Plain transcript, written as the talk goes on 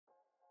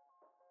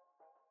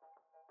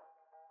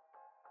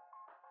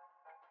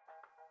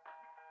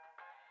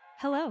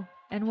Hello,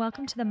 and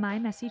welcome to the My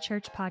Messy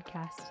Church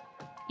podcast.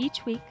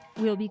 Each week,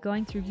 we'll be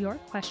going through your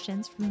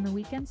questions from the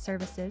weekend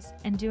services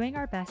and doing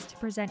our best to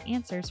present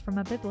answers from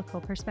a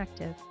biblical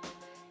perspective.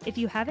 If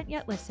you haven't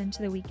yet listened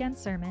to the weekend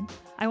sermon,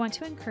 I want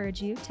to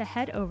encourage you to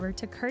head over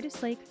to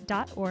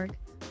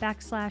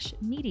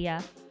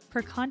curtislake.org/media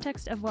for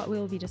context of what we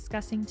will be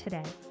discussing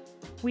today.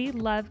 We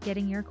love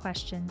getting your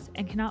questions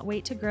and cannot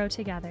wait to grow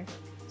together.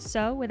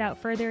 So, without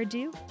further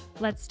ado,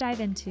 let's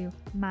dive into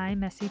My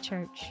Messy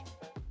Church.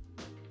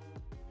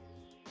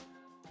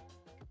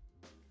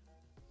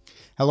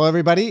 Hello,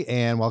 everybody,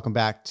 and welcome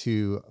back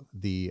to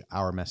the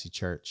Our Messy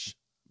Church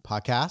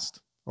podcast,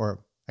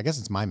 or I guess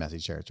it's My Messy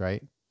Church,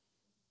 right?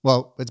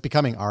 Well, it's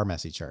becoming Our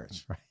Messy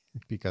Church, right?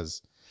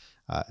 Because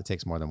it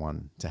takes more than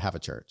one to have a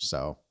church.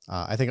 So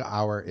I think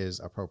our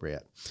is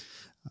appropriate.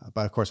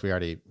 But of course, we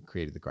already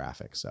created the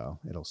graphic, so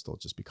it'll still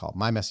just be called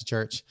My Messy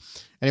Church.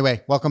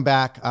 Anyway, welcome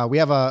back. We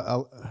have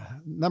a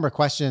number of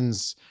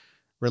questions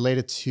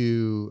related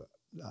to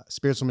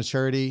spiritual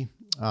maturity,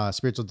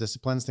 spiritual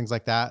disciplines, things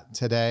like that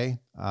today,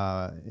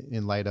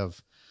 in light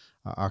of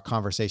our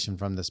conversation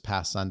from this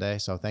past Sunday.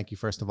 So thank you,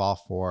 first of all,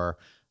 for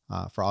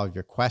all of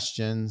your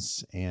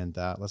questions, and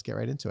let's get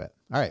right into it.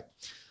 All right.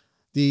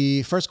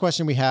 The first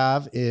question we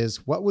have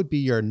is, what would be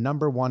your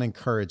number one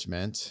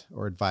encouragement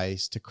or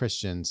advice to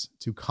Christians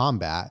to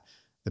combat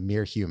the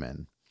mere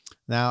human?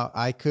 Now,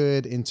 I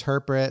could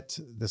interpret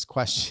this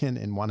question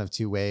in one of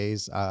two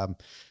ways.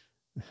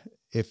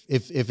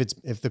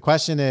 If the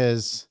question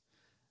is,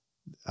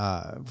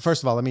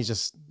 first of all, let me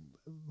just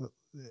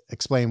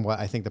explain what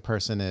I think the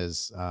person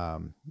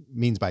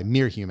means by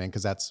mere human,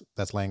 because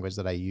that's language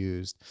that I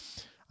used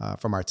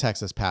from our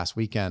text this past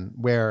weekend,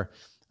 where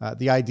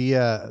the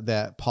idea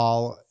that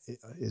Paul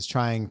is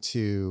trying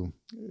to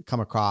come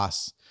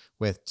across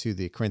with to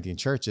the Corinthian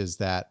church is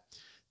that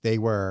they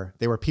were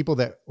people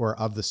that were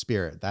of the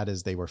Spirit. That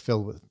is, they were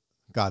filled with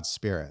God's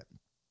Spirit,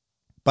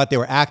 but they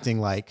were acting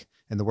like,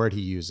 and the word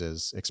he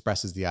uses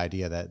expresses the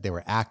idea that they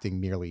were acting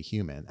merely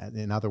human.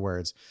 In other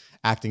words,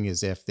 acting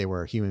as if they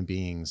were human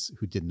beings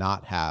who did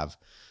not have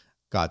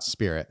God's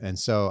Spirit. And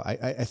so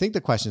I think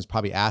the question is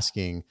probably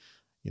asking,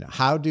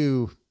 how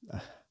do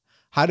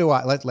I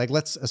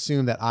let's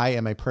assume that I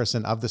am a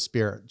person of the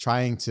Spirit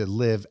trying to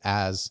live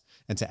as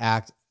and to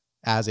act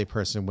as a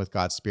person with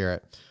God's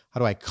Spirit.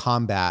 How do I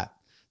combat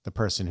the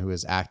person who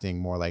is acting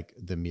more like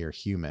the mere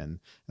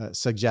human,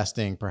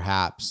 suggesting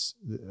perhaps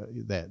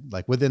that,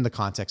 like, within the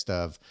context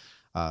of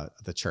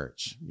the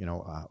church,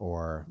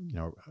 or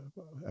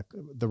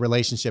the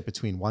relationship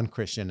between one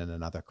Christian and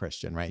another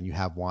Christian, right? And you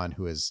have one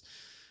who is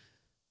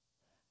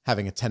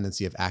having a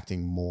tendency of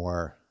acting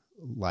more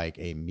like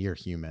a mere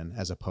human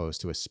as opposed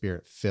to a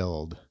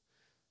Spirit-filled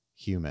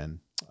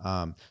human.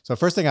 So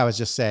first thing I would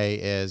just say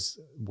is,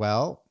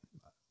 well,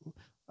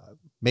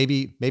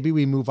 maybe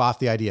we move off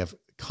the idea of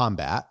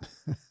combat.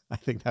 I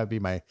think that'd be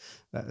my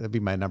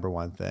number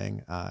one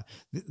thing.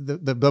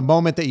 The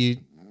moment that you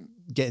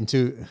get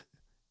into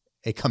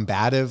a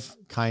combative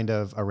kind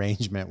of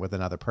arrangement with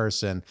another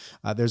person,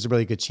 there's a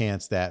really good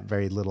chance that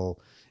very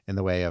little in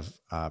the way of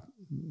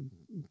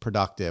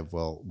productive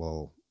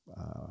will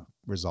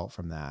result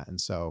from that.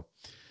 And so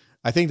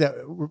I think that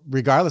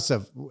regardless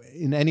of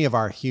in any of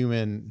our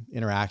human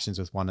interactions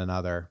with one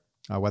another,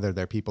 whether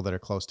they're people that are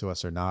close to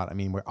us or not, I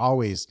mean, we're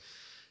always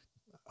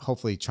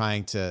hopefully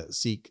trying to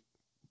seek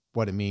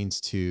what it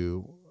means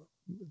to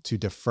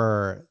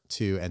defer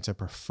to and to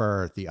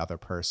prefer the other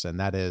person.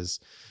 That is,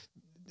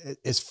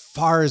 as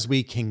far as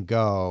we can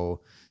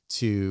go,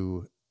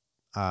 to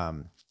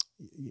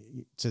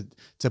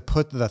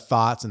put the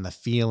thoughts and the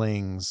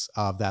feelings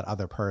of that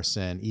other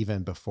person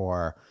even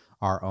before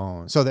our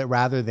own, so that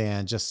rather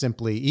than just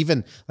simply,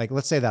 even like,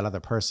 let's say that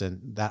other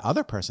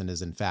person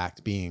is in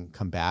fact being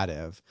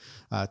combative,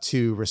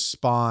 to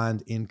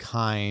respond in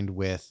kind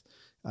with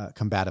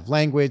combative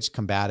language,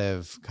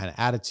 combative kind of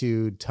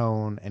attitude,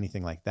 tone,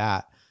 anything like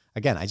that.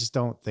 Again, I just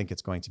don't think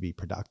it's going to be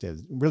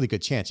productive. Really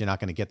good chance you're not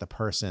going to get the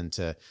person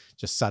to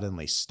just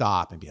suddenly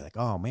stop and be like,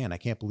 oh man, I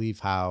can't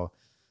believe how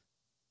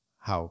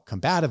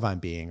combative I'm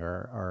being,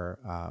 or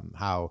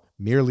how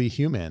merely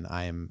human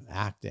I am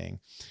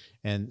acting.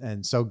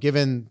 And so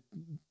given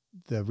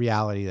the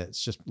reality that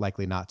it's just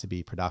likely not to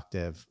be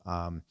productive,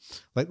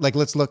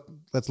 let's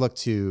look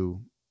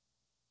to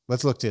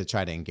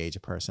try to engage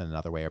a person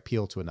another way, or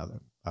appeal to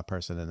a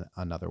person in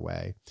another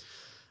way.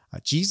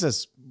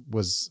 Jesus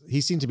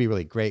he seemed to be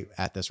really great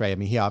at this, right? I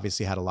mean, he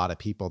obviously had a lot of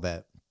people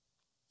that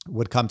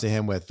would come to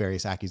him with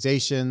various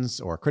accusations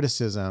or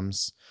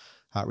criticisms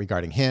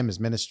regarding him,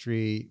 his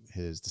ministry,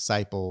 his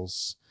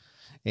disciples.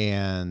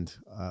 And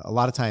a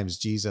lot of times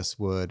Jesus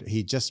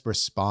he'd just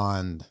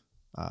respond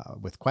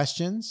with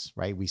questions,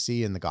 right? We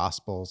see in the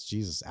Gospels,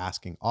 Jesus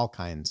asking all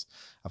kinds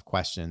of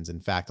questions. In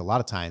fact, a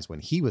lot of times when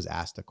he was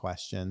asked a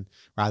question,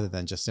 rather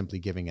than just simply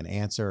giving an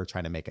answer or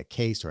trying to make a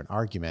case or an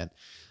argument,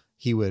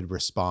 he would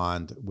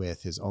respond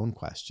with his own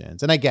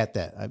questions. And I get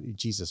that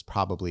Jesus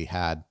probably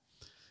had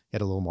a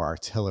little more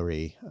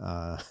artillery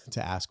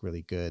to ask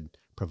really good,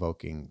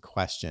 provoking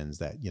questions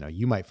that,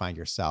 you might find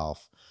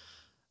yourself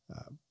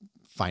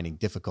finding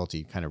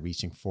difficulty kind of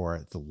reaching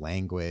for the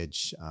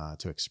language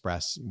to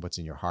express what's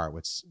in your heart,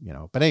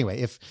 but anyway,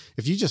 if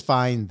you just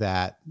find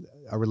that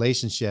a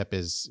relationship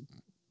is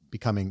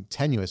becoming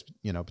tenuous,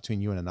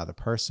 between you and another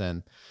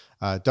person,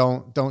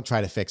 don't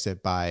try to fix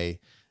it by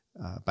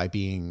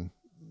being,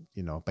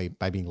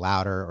 by being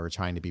louder or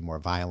trying to be more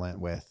violent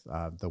with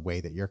the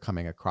way that you're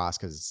coming across,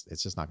 because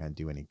it's just not going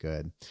to do any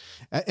good.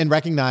 And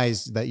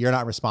recognize that you're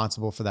not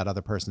responsible for that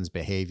other person's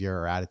behavior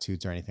or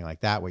attitudes or anything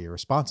like that. What you're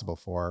responsible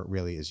for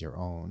really is your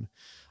own.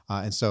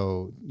 And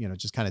so,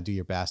 just kind of do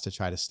your best to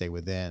try to stay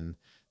within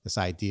this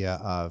idea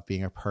of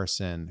being a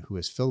person who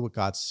is filled with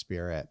God's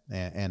Spirit,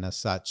 and as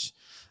such,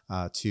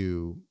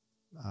 to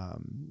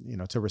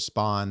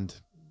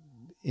respond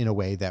in a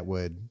way that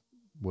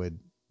would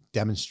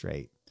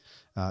demonstrate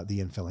the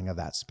infilling of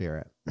that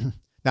Spirit.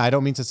 Now, I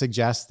don't mean to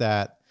suggest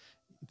that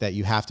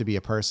you have to be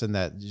a person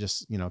that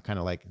just, kind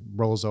of like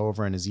rolls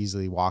over and is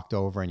easily walked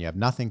over and you have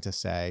nothing to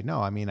say.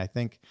 No, I mean, I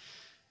think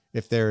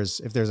if there's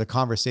a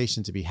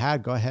conversation to be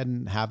had, go ahead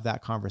and have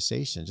that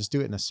conversation. Just do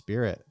it in a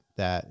spirit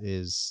that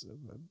is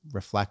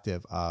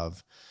reflective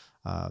of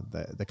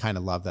the kind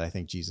of love that I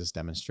think Jesus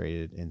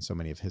demonstrated in so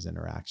many of his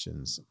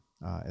interactions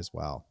as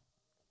well.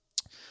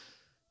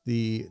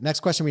 The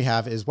next question we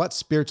have is, what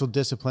spiritual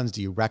disciplines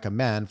do you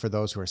recommend for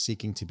those who are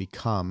seeking to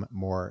become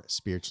more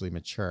spiritually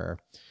mature?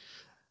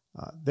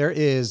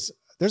 There's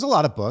a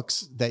lot of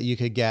books that you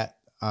could get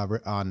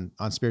on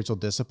spiritual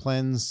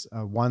disciplines.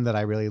 One that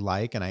I really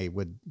like, and I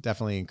would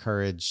definitely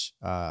encourage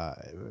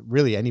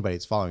really anybody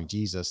that's following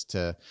Jesus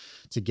to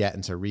get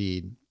and to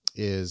read,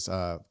 is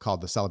called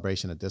The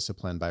Celebration of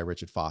Discipline by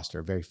Richard Foster,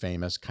 a very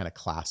famous kind of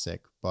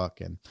classic book.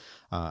 And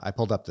I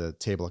pulled up the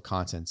table of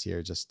contents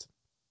here just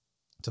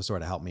to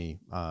sort of help me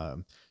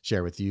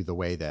share with you the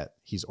way that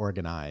he's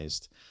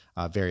organized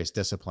various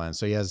disciplines.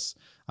 So he has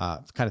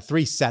kind of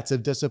three sets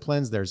of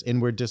disciplines. There's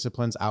inward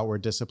disciplines,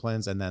 outward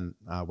disciplines, and then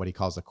what he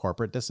calls the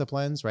corporate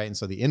disciplines, right? And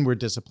so the inward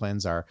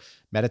disciplines are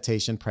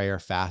meditation, prayer,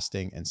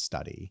 fasting, and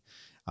study.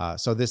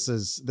 So this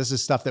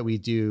is stuff that we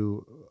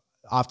do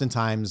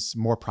oftentimes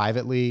more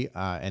privately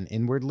and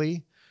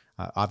inwardly.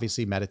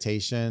 Obviously,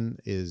 meditation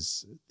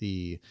is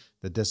the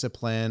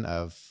discipline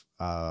of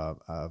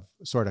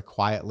sort of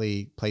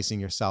quietly placing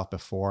yourself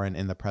before and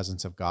in the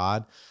presence of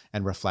God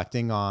and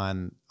reflecting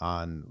on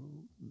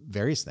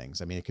various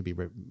things. I mean, it could be,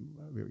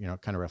 kind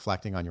of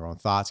reflecting on your own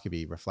thoughts. It could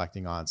be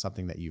reflecting on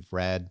something that you've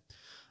read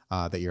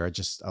that you're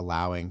just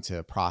allowing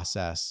to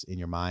process in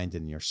your mind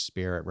and your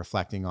spirit,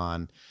 reflecting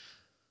on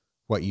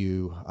what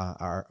you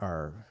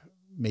are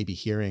maybe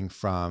hearing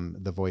from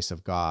the voice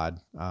of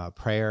God.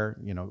 Prayer,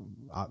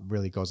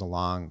 really goes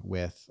along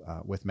with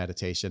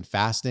meditation.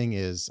 Fasting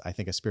is, I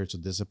think, a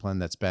spiritual discipline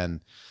that's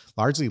been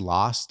largely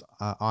lost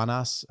on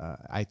us.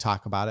 I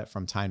talk about it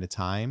from time to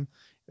time,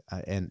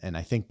 and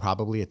I think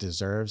probably it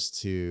deserves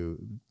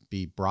to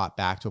be brought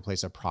back to a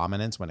place of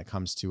prominence when it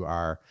comes to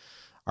our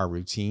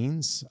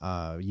routines.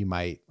 You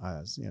might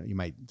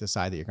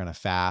decide that you're going to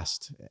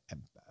fast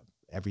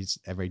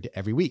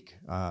every week,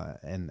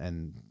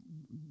 and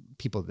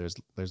people,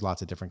 there's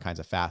lots of different kinds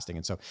of fasting.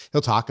 And so he'll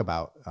talk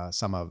about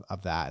some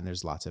of that, and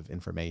there's lots of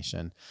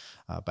information.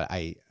 But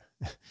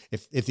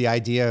if the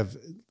idea of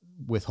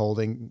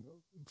withholding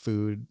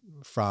food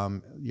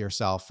from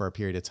yourself for a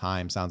period of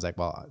time sounds like,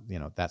 well,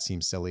 that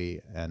seems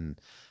silly and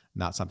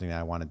not something that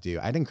I want to do,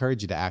 I'd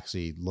encourage you to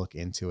actually look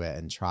into it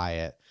and try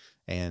it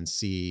and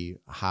see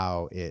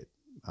how it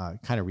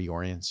kind of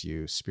reorients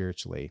you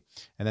spiritually.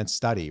 And then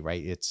study,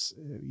 right? It's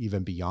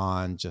even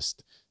beyond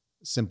just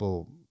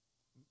simple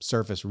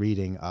surface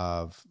reading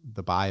of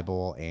the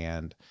Bible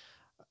and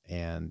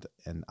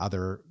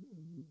other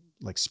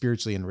like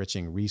spiritually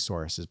enriching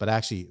resources, but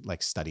actually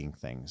like studying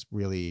things,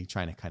 really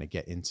trying to kind of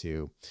get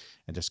into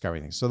and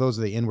discovering things. So those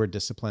are the inward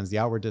disciplines. The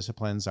outward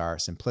disciplines are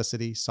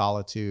simplicity,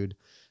 solitude,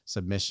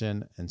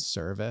 submission, and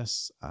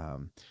service.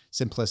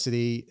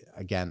 Simplicity,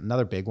 again,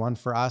 another big one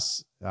for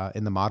us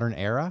in the modern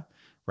era,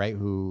 right?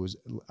 Who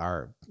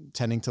are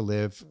tending to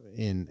live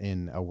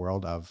in a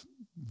world of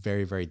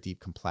very, very deep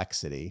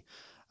complexity.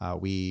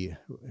 We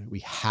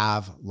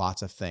have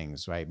lots of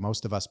things, right?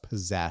 Most of us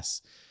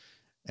possess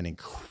an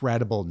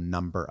incredible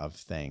number of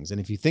things.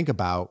 And if you think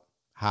about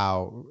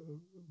how,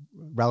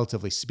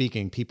 relatively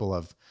speaking, people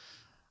of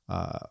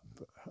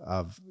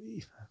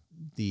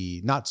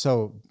the not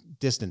so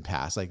distant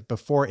past, like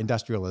before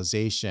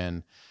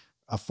industrialization,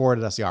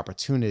 afforded us the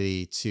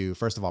opportunity to,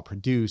 first of all,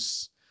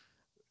 produce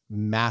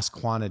mass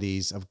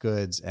quantities of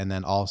goods and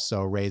then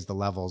also raise the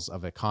levels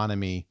of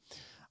economy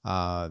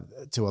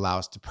to allow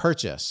us to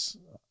purchase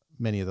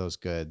many of those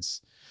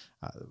goods.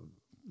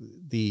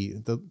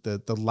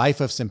 The life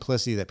of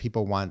simplicity that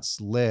people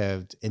once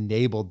lived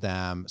enabled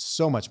them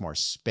so much more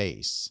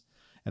space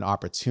and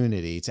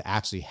opportunity to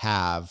actually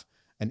have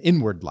an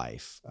inward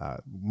life.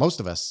 Most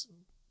of us,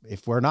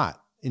 if we're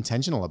not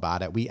intentional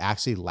about it, we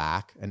actually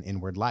lack an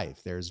inward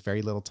life. There's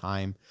very little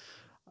time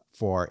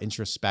for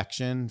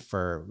introspection,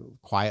 for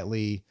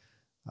quietly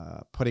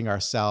putting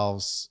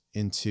ourselves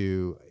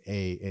into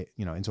a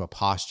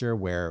posture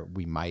where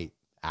we might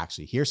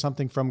actually hear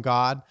something from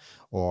God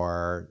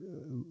or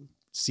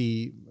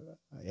see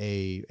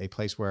a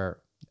place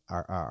where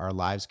our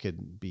lives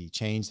could be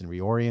changed and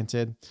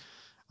reoriented.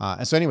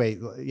 And so anyway,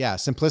 yeah,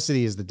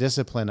 simplicity is the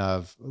discipline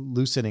of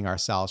loosening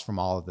ourselves from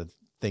all of the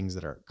things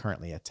that are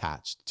currently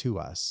attached to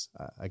us.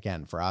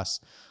 Again, for us,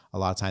 a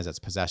lot of times that's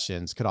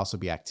possessions, could also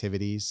be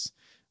activities.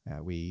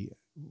 We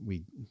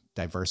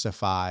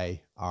diversify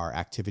our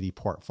activity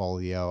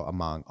portfolio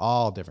among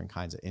all different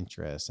kinds of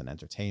interests and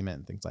entertainment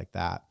and things like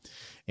that.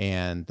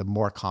 And the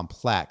more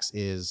complex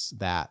is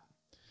that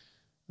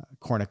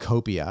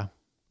cornucopia.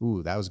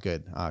 Ooh, that was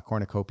good.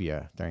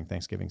 Cornucopia during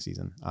Thanksgiving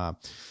season.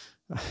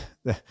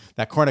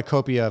 That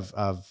cornucopia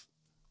of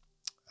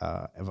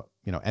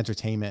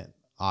entertainment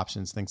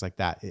options, things like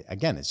that.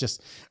 Again, it's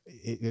just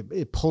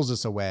it pulls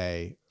us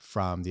away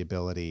from the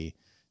ability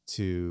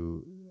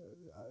to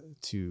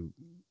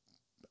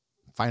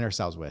find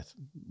ourselves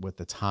with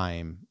the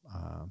time,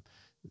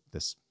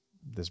 this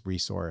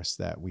resource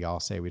that we all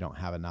say we don't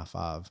have enough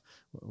of.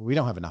 We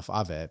don't have enough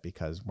of it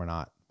because we're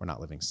not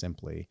living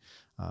simply.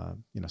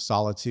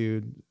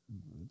 Solitude.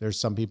 There's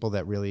some people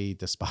that really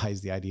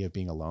despise the idea of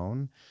being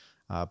alone,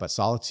 but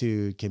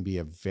solitude can be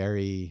a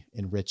very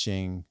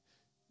enriching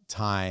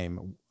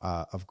time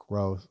of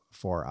growth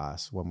for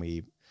us when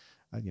we,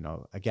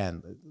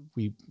 again,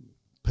 we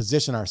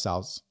position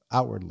ourselves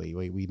outwardly,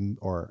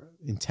 or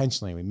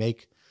intentionally, we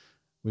make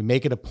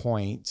it a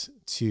point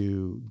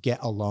to get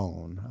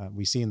alone.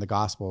 We see in the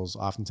Gospels,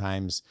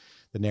 oftentimes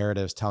the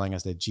narratives telling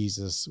us that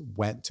Jesus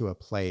went to a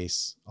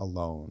place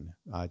alone.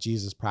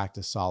 Jesus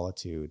practiced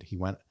solitude. He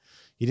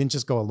didn't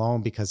just go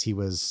alone because he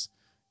was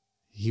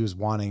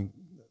wanting,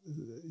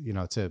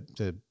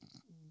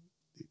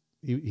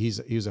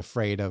 he was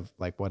afraid of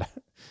like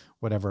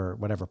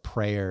whatever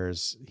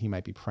prayers he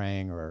might be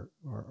praying or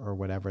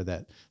whatever,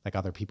 that like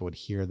other people would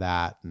hear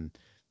that. And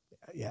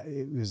yeah,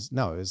 it was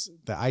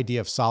the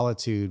idea of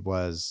solitude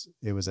was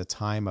a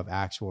time of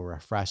actual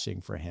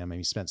refreshing for him. And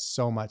he spent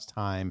so much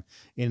time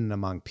in and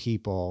among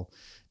people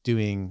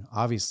doing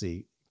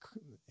obviously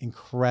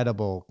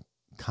incredible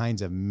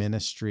kinds of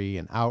ministry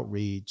and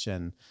outreach.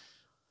 And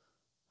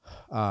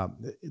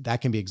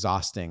that can be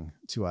exhausting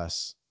to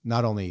us,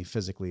 not only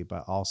physically,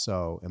 but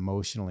also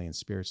emotionally and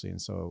spiritually.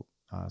 And so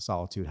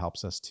solitude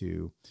helps us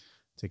to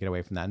get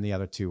away from that. And the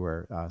other two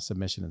were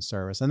submission and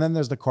service. And then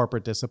there's the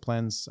corporate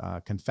disciplines,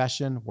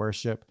 confession,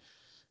 worship,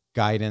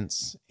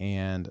 guidance,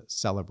 and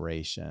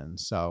celebration.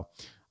 So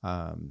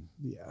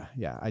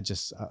I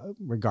just,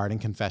 regarding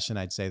confession,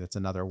 I'd say that's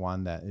another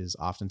one that is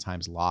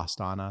oftentimes lost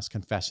on us.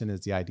 Confession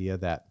is the idea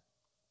that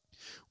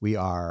we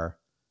are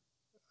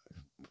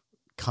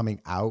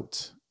coming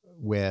out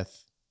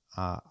with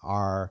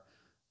our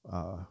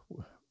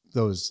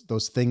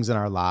those things in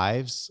our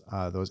lives,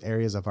 those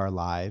areas of our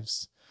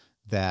lives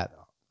that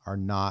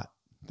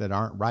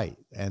aren't right,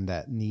 and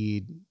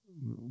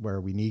where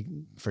we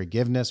need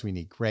forgiveness, we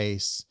need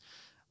grace.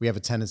 We have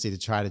a tendency to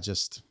try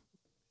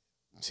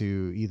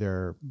to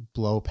either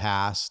blow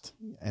past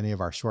any of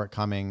our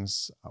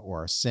shortcomings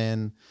or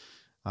sin,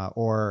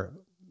 or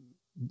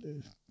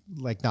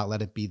like not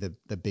let it be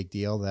the big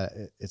deal that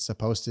it's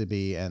supposed to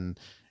be. And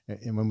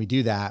when we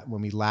do that,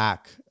 when we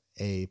lack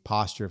a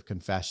posture of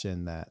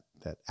confession that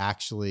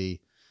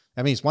actually,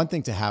 I mean, it's one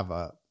thing to have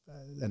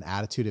an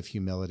attitude of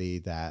humility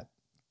that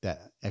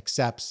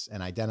accepts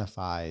and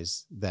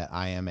identifies that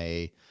I'm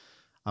a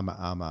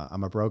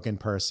broken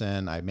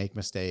person. I make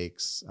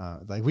mistakes.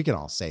 Like we can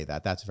all say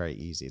that. That's very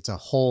easy. It's a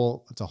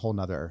whole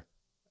nother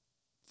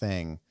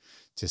thing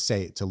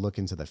to look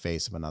into the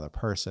face of another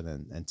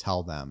person and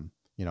tell them,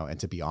 and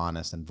to be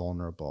honest and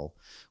vulnerable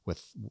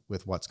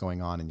with what's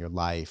going on in your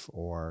life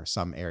or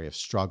some area of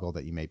struggle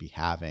that you may be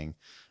having,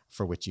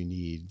 for which you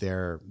need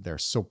their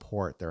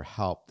support, their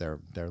help,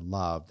 their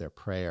love, their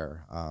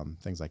prayer,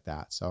 things like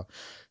that. So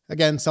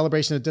again,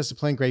 Celebration of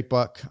Discipline, great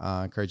book.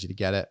 I encourage you to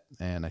get it.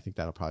 And I think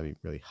that'll probably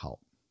really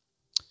help.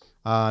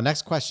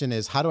 Next question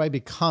is, how do I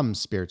become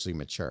spiritually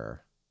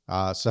mature?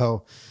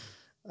 So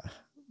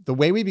the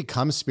way we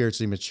become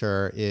spiritually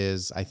mature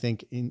is, I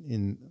think,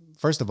 in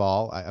first of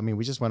all, I mean,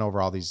 we just went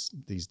over all these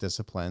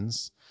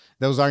disciplines.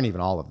 Those aren't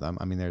even all of them.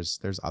 I mean,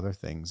 there's other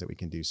things that we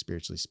can do,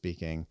 spiritually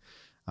speaking,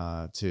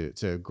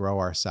 to grow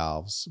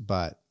ourselves.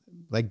 But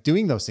like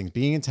doing those things,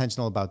 being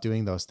intentional about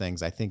doing those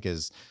things, I think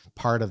is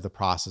part of the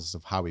process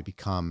of how we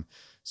become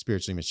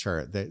spiritually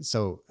mature.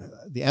 So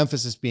the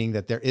emphasis being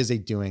that there is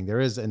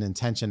an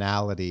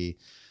intentionality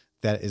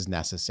that is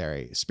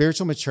necessary.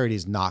 Spiritual maturity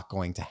is not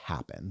going to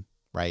happen,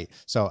 right?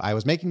 So I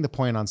was making the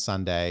point on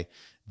Sunday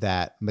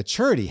that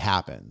maturity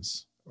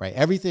happens, right?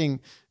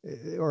 Everything,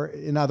 or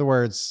in other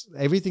words,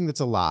 everything that's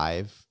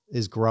alive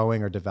is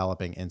growing or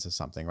developing into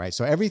something, right?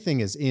 So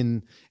everything is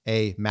in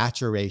a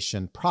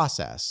maturation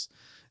process.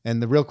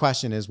 And the real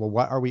question is, well,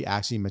 what are we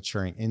actually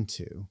maturing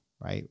into,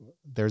 right?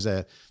 There's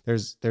a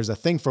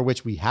thing for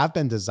which we have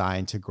been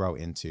designed to grow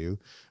into,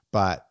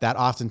 but that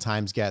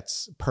oftentimes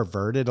gets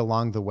perverted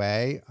along the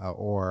way,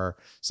 or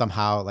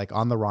somehow like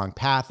on the wrong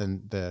path.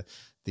 And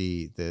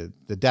the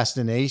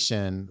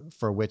destination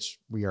for which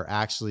we are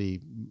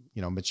actually,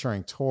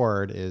 maturing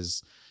toward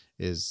is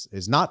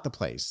not the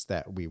place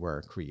that we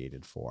were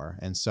created for.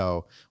 And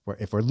so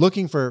if we're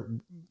looking for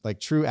like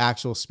true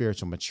actual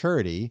spiritual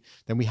maturity,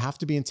 then we have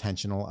to be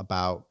intentional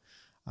about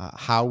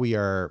how we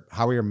are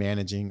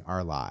managing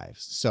our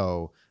lives.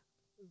 So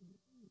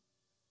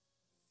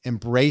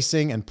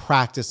embracing and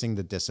practicing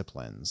the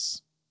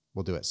disciplines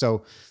will do it.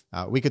 So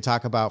we could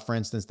talk about, for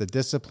instance, the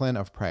discipline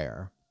of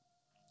prayer.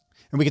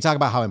 And we could talk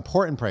about how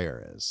important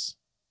prayer is,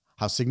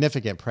 how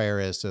significant prayer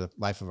is to the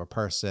life of a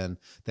person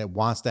that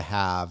wants to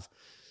have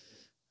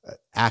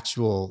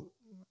actual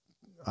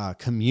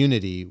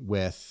community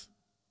with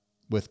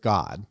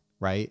God,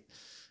 right?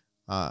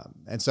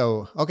 And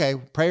so, okay,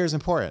 prayer is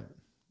important.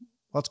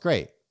 Well, it's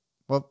great.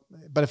 Well,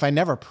 but if I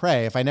never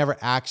pray, if I never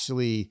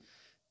actually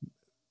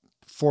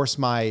force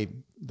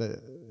and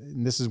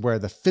this is where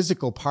the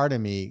physical part of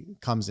me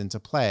comes into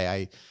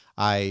play.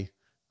 I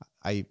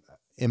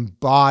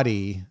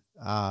embody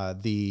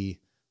the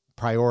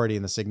priority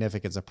and the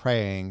significance of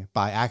praying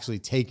by actually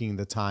taking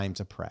the time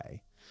to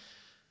pray.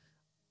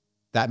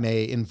 That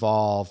may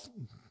involve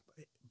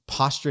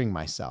posturing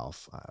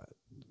myself.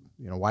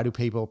 Why do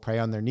people pray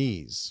on their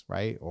knees,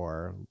 right?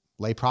 Or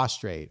lay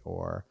prostrate,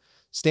 or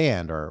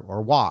stand,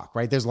 or walk,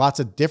 right? There's lots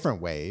of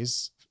different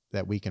ways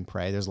that we can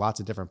pray. There's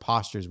lots of different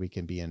postures we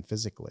can be in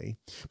physically.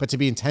 But to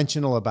be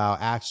intentional about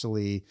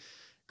actually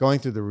going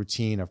through the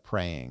routine of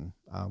praying,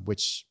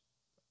 which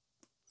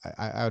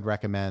I would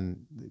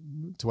recommend,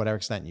 to whatever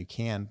extent you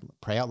can,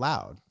 pray out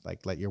loud.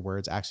 Like, let your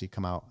words actually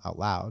come out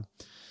loud.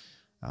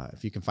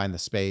 If you can find the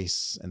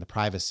space and the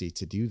privacy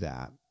to do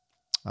that.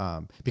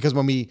 Because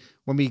when we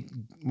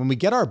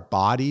get our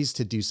bodies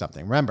to do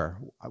something, remember,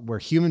 we're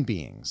human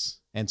beings.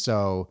 And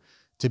so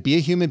to be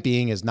a human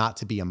being is not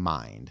to be a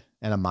mind,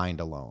 and a mind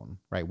alone,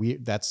 right?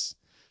 That's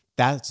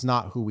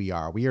not who we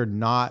are. We are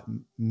not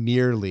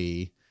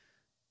merely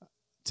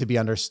to be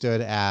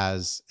understood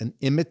as an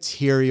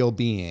immaterial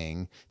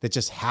being that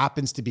just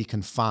happens to be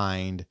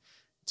confined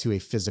to a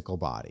physical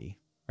body,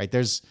 right?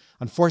 There's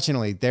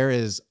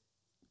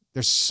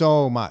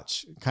so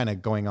much kind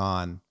of going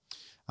on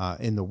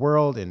in the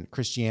world, in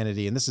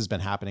Christianity, and this has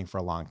been happening for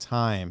a long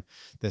time,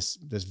 this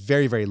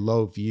very, very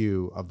low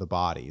view of the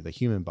body, the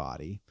human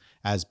body,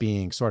 as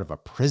being sort of a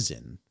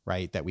prison,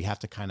 right, that we have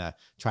to kind of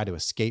try to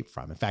escape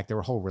from. In fact, there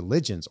were whole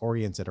religions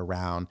oriented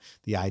around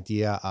the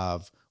idea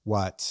of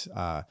what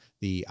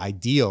the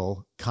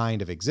ideal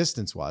kind of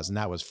existence was, and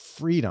that was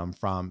freedom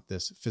from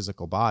this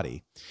physical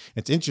body.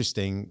 It's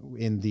interesting,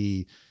 in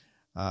the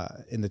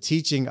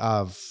teaching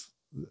of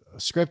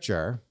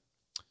Scripture,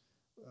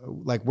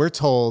 like, we're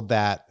told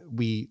that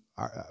we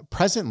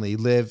presently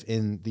live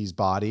in these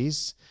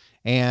bodies,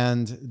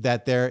 and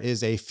that there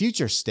is a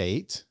future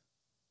state,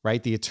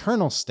 right, the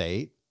eternal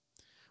state,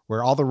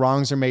 where all the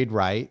wrongs are made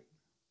right.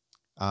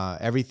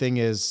 Everything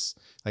is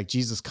like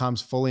Jesus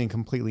comes fully and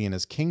completely in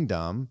his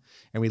kingdom,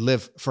 and we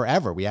live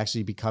forever. We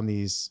actually become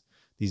these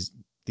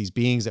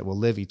beings that will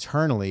live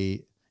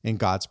eternally in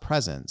God's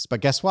presence. But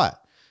guess what?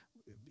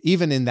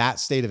 Even in that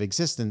state of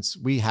existence,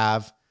 we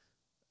have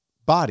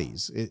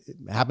bodies. It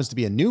happens to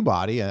be a new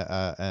body,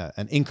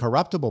 an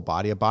incorruptible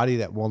body, a body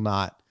that will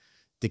not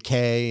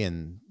decay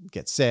and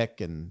get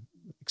sick and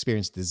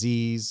experience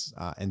disease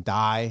and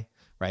die,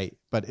 right?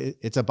 But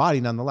it's a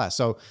body nonetheless.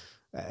 So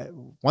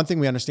one thing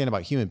we understand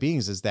about human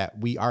beings is that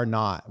we are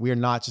not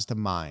just a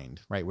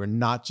mind, right? We're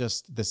not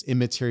just this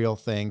immaterial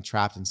thing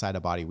trapped inside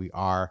a body. We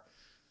are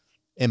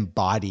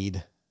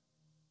embodied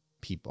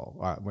people,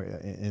 we're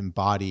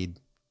embodied.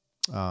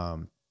 We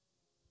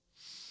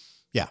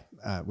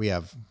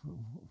have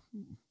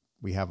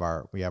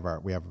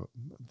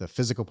the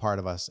physical part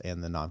of us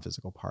and the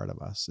non-physical part of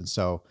us. And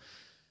so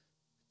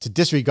to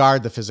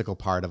disregard the physical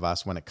part of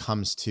us when it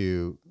comes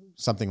to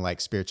something like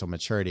spiritual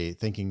maturity,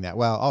 thinking that,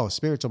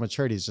 spiritual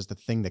maturity is just a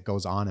thing that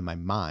goes on in my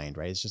mind,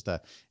 right?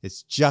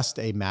 It's just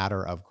a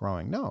matter of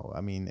growing. No,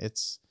 I mean,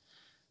 this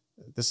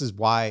is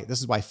why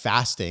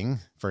fasting,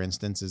 for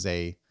instance, is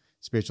a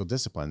spiritual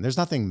discipline. There's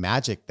nothing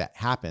magic that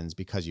happens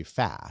because you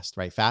fast,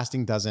 right?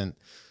 Fasting does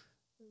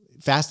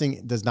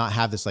not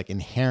have this like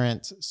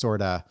inherent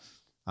sort of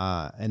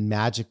and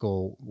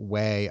magical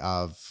way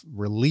of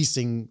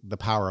releasing the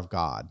power of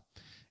God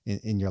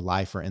in your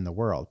life or in the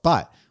world.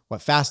 But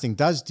what fasting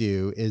does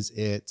do is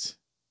it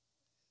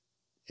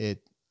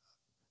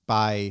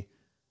by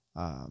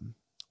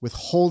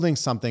withholding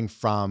something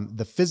from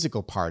the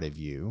physical part of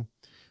you,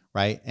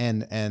 right?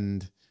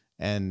 And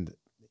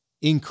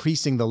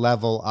increasing the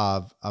level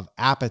of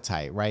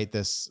appetite, right?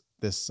 This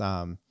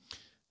when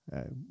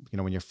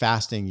you're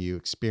fasting, you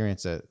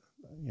experience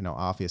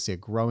obviously a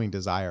growing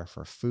desire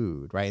for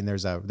food, right? And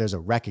there's a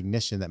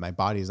recognition that my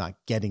body is not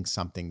getting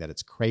something that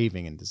it's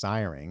craving and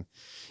desiring.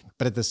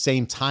 But at the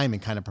same time,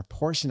 and kind of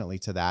proportionately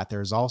to that,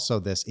 there's also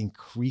this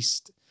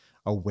increased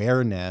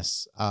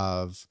awareness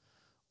of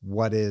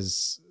what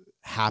is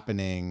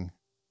happening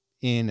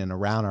in and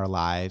around our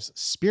lives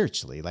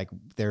spiritually. Like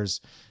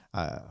there's,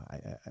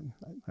 I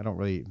don't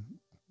really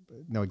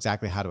know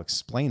exactly how to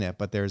explain it,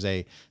 but there's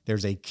a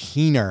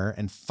keener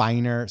and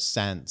finer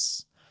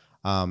sense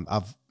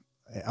of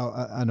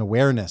an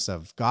awareness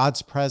of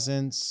God's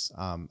presence,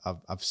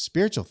 of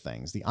spiritual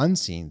things, the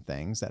unseen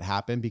things that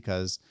happen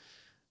because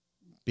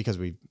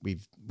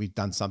we've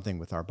done something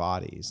with our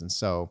bodies. And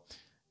so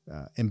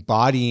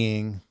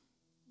embodying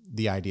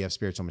the idea of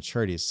spiritual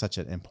maturity is such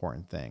an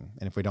important thing.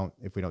 And if we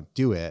don't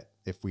do it,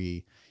 if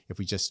we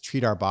just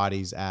treat our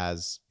bodies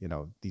as,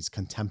 these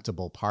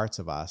contemptible parts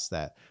of us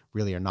that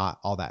really are not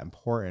all that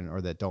important,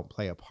 or that don't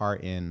play a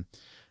part in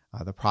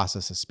the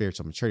process of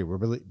spiritual maturity,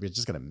 we're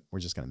just gonna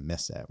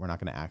miss it. We're not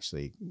gonna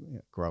actually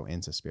grow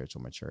into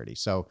spiritual maturity.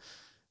 So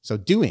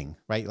doing,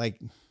 right?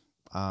 Like,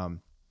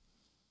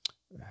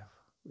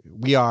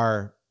 we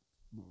are,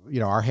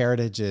 our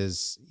heritage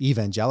is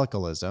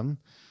evangelicalism,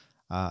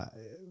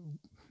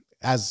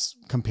 as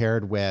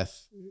compared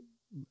with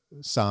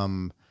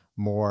some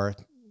more,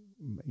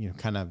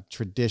 kind of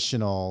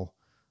traditional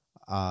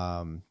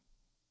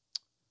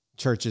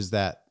churches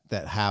that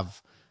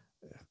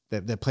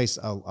place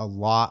a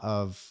lot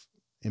of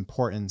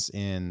importance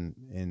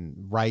in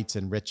rites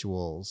and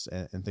rituals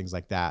and things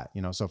like that.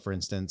 So for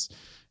instance,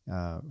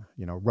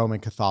 Roman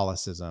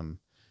Catholicism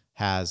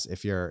has,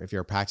 if you're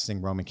a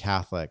practicing Roman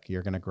Catholic,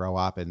 you're going to grow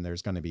up and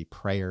there's going to be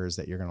prayers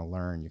that you're going to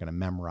learn. You're going to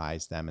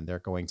memorize them, and they're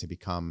going to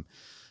become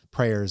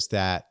prayers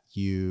that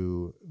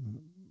you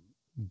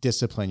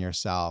discipline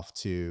yourself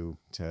to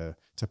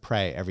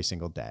pray every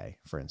single day,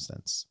 for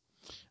instance.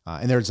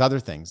 And there's other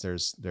things.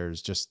 There's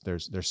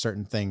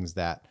certain things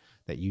that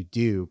you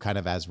do kind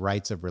of as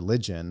rites of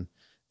religion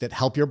that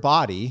help your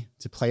body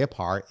to play a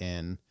part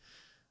in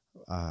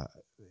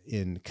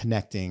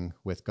connecting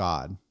with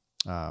God,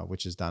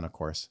 which is done, of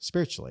course,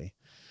 spiritually.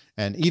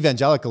 And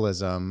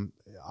evangelicalism,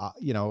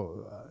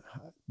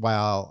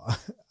 while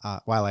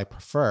I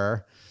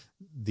prefer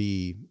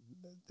the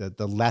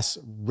less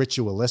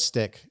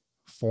ritualistic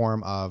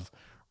form of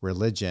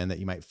religion that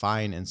you might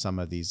find in some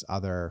of these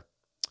other,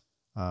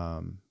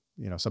 some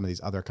of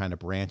these other kind of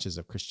branches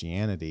of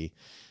Christianity,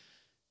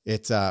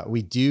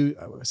 we do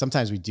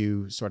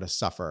sort of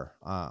suffer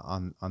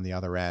on the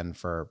other end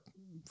for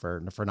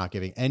not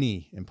giving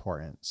any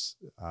importance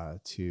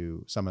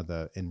to some of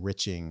the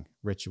enriching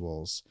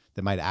rituals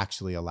that might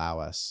actually allow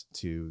us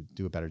to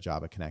do a better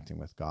job of connecting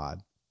with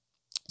God.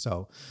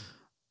 So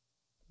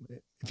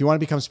if you want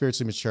to become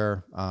spiritually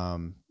mature,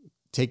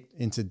 take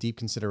into deep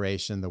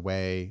consideration the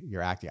way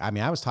you're acting. I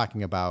mean, I was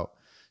talking about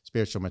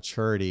spiritual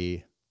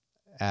maturity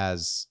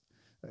as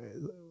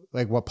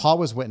like what Paul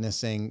was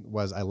witnessing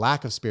was a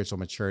lack of spiritual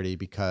maturity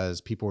because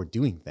people were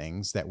doing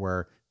things that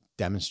were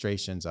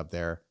demonstrations of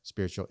their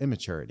spiritual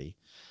immaturity.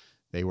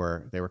 They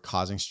were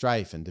causing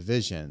strife and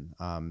division.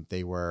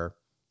 They were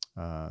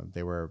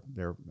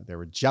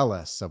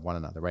jealous of one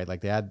another, right?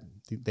 Like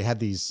they had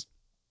these,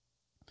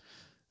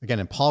 again,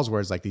 in Paul's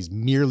words, like these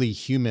merely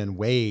human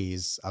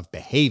ways of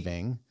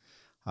behaving,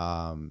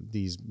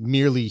 these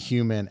merely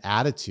human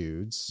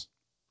attitudes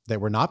that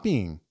were not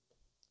being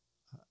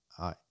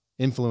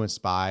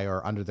influenced by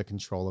or under the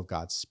control of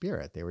God's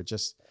Spirit. They were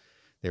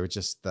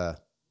the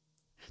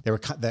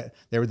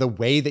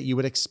way that you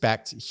would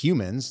expect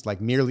humans, like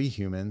merely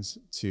humans,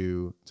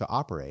 to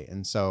operate.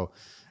 And so,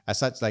 as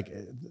such, like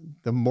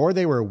the more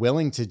they were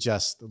willing to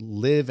just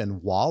live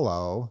and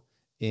wallow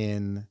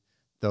in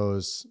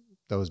those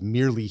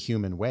merely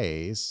human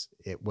ways,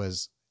 it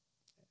was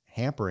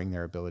hampering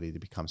their ability to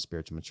become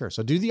spiritually mature.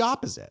 So do the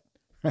opposite,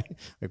 right?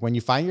 Like when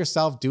you find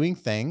yourself doing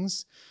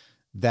things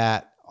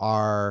that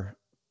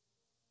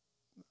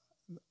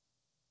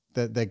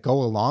go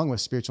along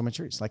with spiritual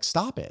maturity, it's like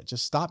stop it.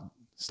 Just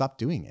stop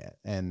doing it.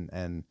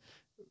 And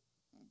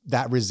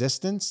that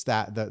resistance,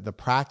 that the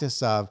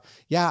practice of,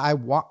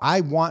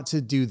 I want to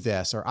do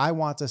this, or I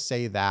want to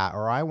say that,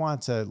 or I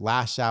want to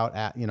lash out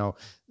at,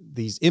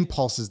 these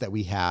impulses that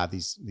we have,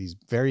 these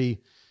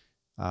very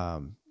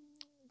kind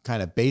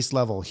of base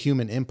level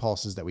human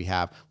impulses that we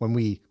have, when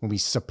we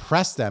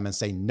suppress them and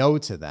say no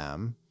to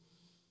them,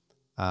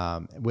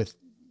 with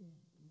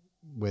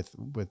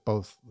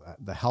both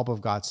the help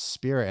of God's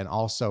Spirit and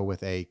also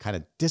with a kind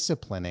of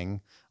disciplining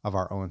of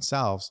our own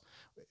selves,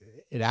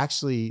 it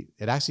actually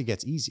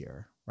gets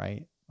easier,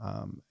 right?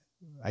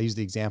 I use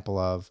the example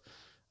of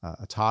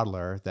a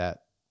toddler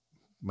that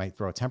might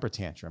throw a temper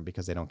tantrum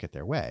because they don't get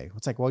their way.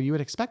 It's like, well, you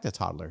would expect a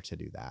toddler to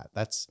do that.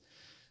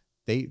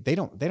 They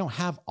don't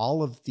have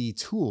all of the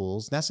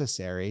tools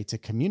necessary to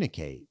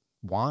communicate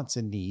wants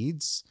and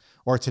needs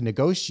or to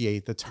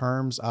negotiate the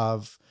terms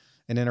of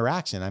an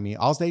interaction. I mean,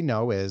 all they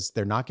know is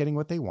they're not getting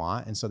what they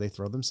want, and so they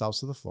throw themselves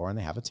to the floor and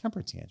they have a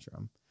temper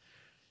tantrum.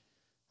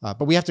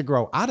 But we have to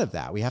grow out of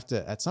that.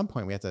 At some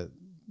point, we have to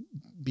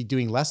be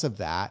doing less of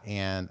that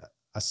and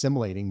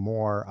assimilating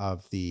more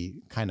of the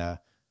kind of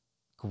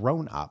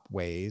grown-up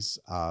ways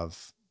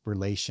of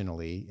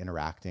relationally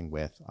interacting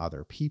with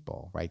other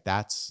people, right?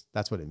 That's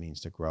what it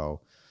means to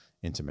grow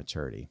into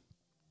maturity.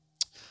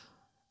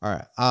 All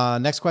right.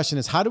 Next question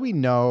is, how do we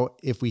know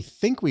if we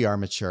think we are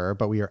mature,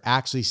 but we are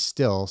actually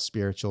still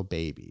spiritual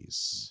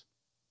babies?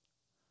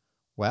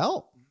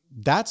 Well,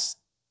 that's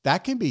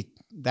that can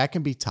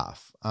be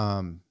tough.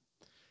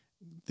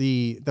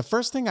 The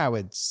first thing I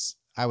would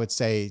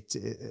say,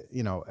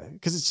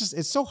 because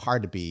it's so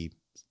hard to be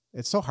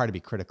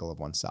critical of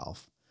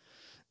oneself.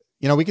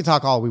 We can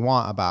talk all we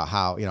want about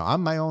how,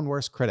 I'm my own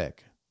worst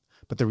critic,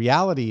 but the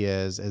reality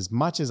is, as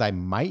much as I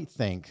might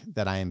think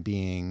that I am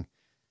being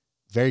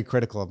very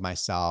critical of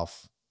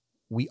myself,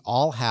 we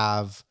all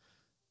have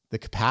the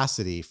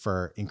capacity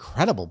for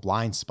incredible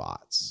blind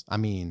spots. I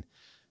mean,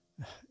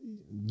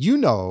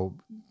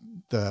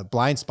 the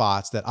blind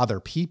spots that other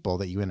people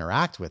that you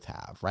interact with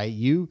have, right?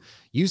 You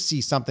see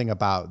something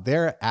about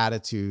their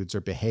attitudes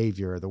or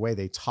behavior, or the way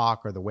they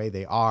talk or the way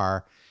they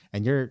are,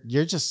 and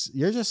you're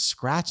just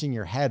scratching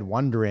your head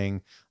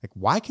wondering, like,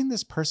 why can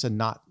this person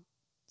not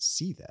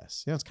see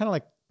this? It's kind of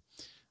like,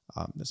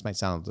 this might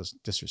sound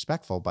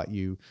disrespectful, but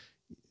you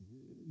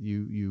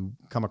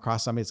come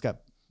across somebody that's got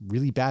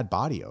really bad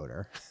body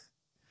odor,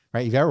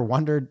 right? You've ever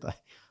wondered, like,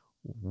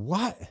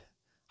 what?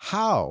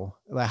 How?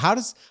 Like, how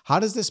does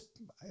this?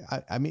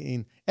 I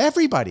mean,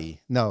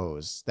 everybody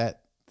knows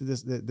that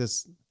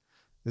this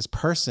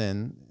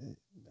person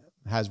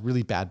has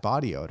really bad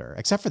body odor,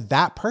 except for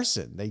that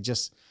person.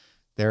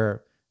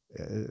 Their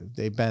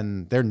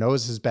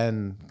nose has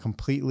been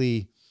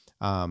completely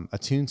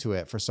attuned to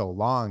it for so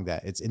long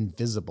that it's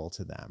invisible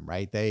to them,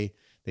 right? They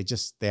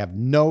have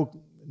no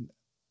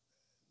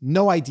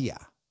idea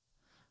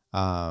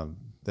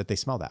that they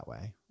smell that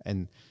way,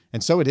 and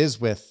so it is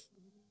with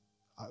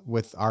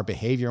our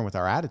behavior and with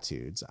our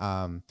attitudes.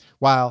 And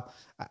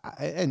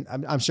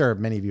I'm sure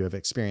many of you have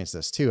experienced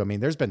this too. I mean,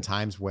 there's been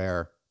times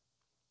where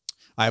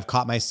I've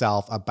caught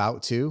myself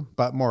about to,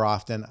 but more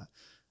often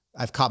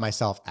I've caught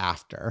myself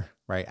after,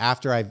 right?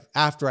 After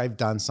I've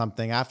done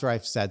something, after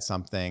I've said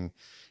something,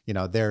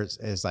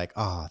 there's like,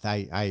 oh,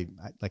 I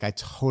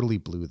totally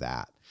blew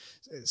that.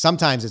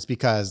 Sometimes it's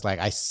because, like,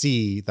 I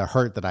see the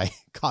hurt that I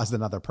caused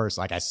another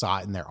person. Like, I saw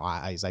it in their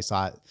eyes. I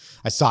saw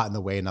it in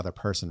the way another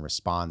person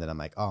responded. I'm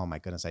like, oh my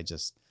goodness,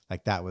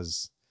 that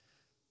was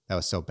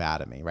so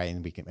bad of me, right?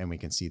 And we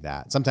can see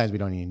that. Sometimes we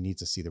don't even need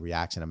to see the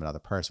reaction of another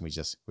person.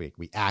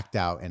 We act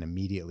out, and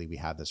immediately we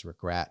have this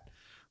regret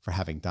for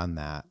having done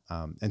that.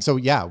 And so,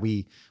 yeah,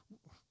 we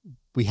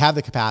have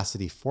the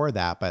capacity for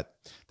that, but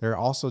there are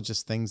also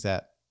just things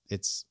that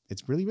it's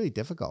really, really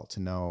difficult to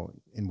know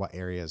in what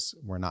areas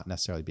we're not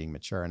necessarily being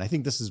mature. And I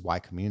think this is why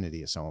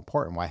community is so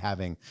important, why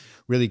having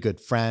really good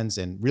friends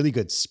and really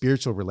good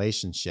spiritual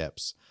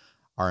relationships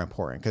are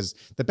important. Because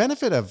the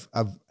benefit of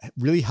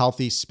really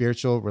healthy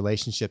spiritual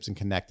relationships and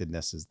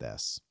connectedness is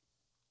this.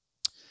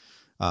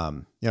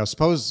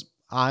 Suppose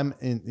I'm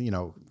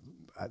in,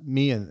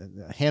 me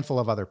and a handful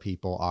of other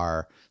people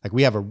are like,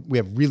 we have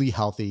really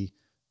healthy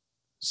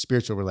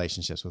spiritual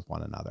relationships with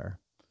one another.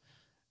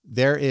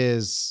 There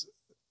is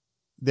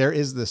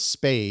the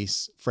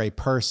space for a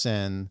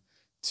person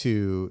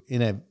to,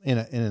 in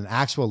an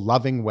actual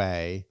loving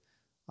way,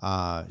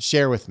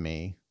 share with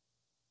me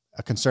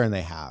a concern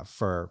they have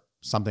for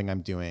something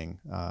I'm doing.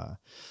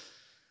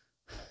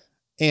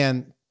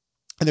 And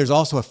there's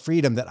also a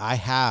freedom that I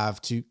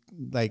have to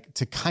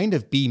kind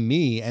of be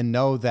me and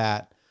know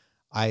that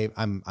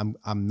I'm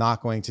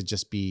not going to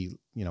just be,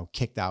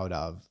 kicked out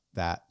of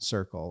that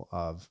circle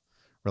of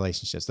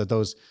relationships. That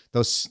those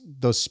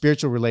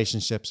spiritual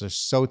relationships are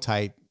so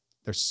tight,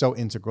 they're so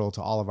integral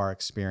to all of our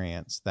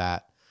experience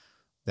that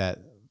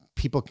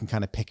people can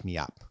kind of pick me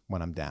up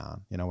when I'm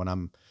down.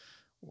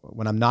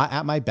 When I'm not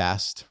at my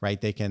best, right?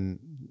 They can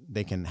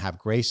have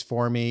grace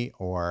for me,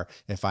 or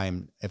if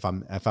I'm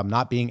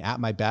not being at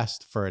my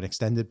best for an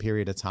extended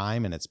period of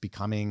time and it's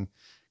becoming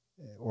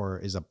or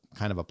is a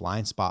kind of a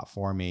blind spot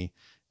for me,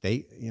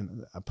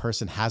 a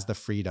person has the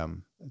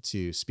freedom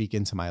to speak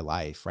into my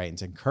life, right? And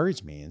to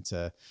encourage me and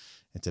to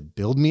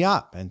build me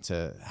up and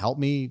to help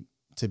me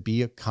to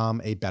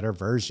become a better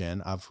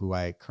version of who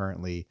I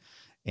currently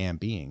am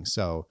being.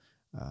 So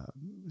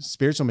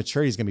spiritual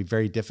maturity is going to be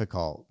very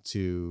difficult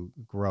to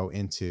grow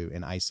into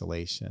in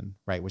isolation,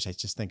 right? Which I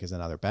just think is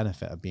another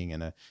benefit of being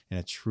in a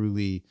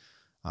truly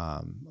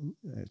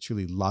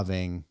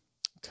loving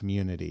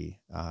community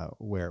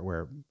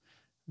where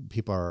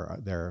people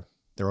they're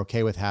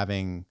okay with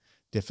having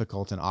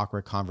difficult and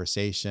awkward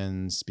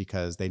conversations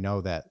because they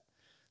know that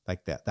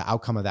the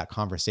outcome of that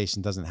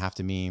conversation doesn't have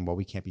to mean, well,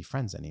 we can't be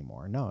friends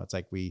anymore. No, it's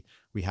like we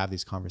have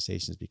these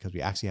conversations because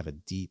we actually have a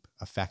deep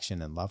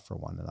affection and love for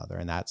one another,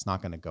 and that's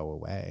not going to go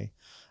away.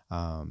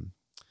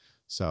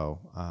 So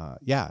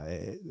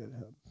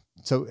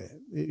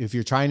if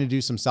you're trying to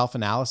do some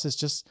self-analysis,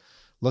 just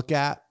look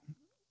at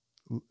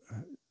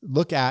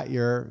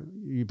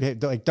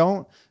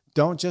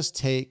don't just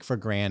take for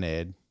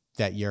granted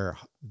that your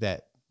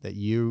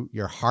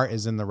heart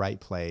is in the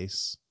right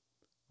place,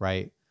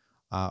 right?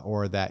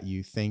 Or that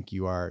you think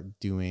you are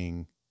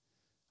doing,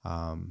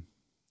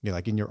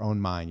 like in your own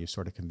mind, you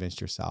sort of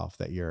convinced yourself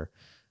that you're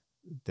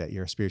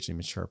a spiritually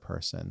mature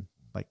person.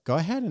 Like, go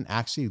ahead and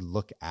actually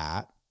look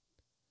at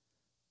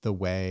the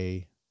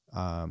way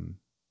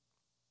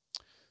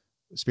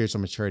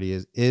spiritual maturity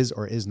is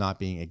or is not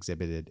being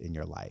exhibited in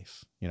your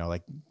life.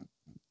 Like,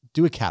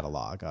 do a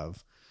catalog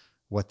of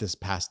what this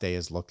past day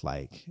has looked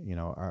like.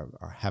 Are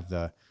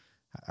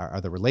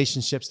the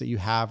relationships that you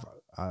have,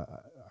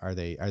 are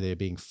they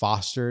being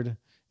fostered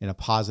in a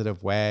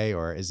positive way,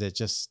 or is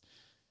it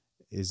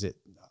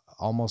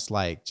almost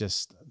like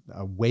just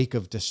a wake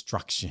of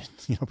destruction,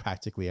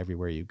 practically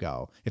everywhere you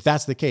go? If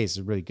that's the case,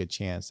 there's a really good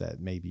chance that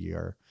maybe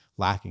you're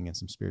lacking in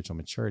some spiritual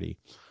maturity.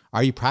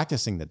 Are you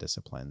practicing the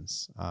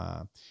disciplines?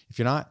 If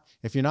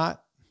you're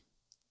not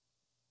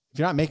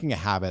making a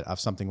habit of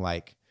something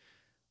like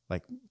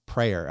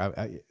prayer,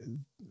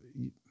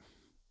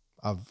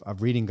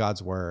 of reading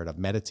God's word, of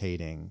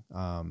meditating,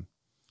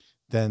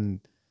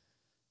 then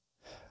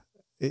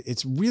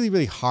it's really,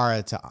 really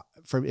hard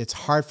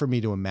for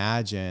me to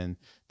imagine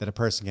that a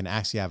person can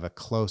actually have a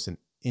close and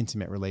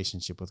intimate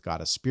relationship with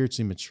God, a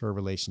spiritually mature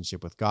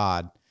relationship with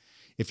God,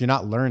 if you're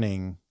not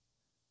learning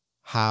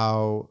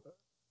how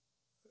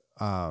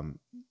to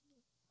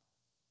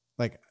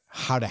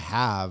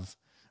have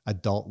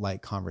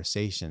adult-like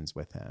conversations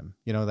with him.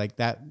 Like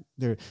that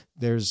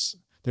there's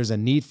a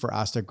need for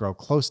us to grow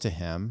close to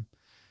him,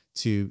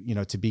 to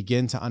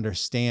begin to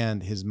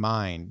understand his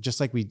mind, just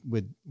like we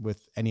would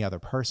with any other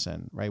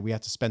person, right? We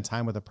have to spend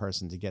time with a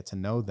person to get to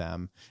know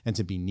them and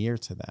to be near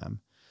to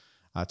them,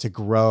 to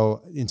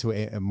grow into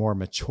a more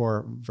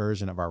mature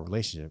version of our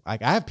relationship.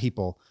 Like I have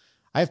people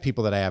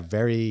that I have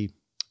very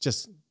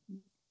just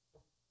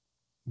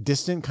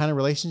distant kind of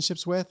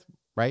relationships with,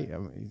 right?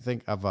 You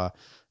think of a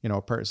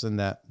person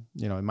that,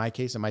 in my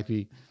case, it might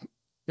be,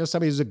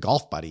 somebody who's a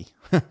golf buddy,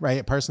 right?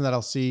 A person that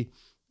I'll see,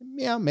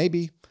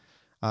 maybe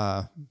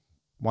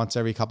once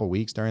every couple of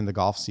weeks during the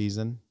golf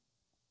season.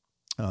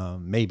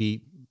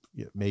 Maybe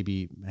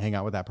hang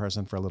out with that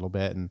person for a little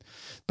bit,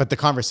 but the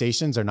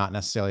conversations are not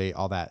necessarily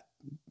all that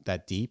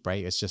deep,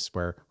 right? It's just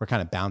we're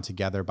kind of bound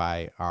together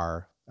by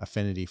our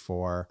affinity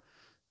for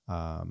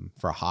a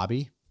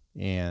hobby,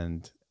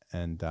 and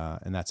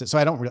that's it. So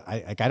I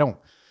don't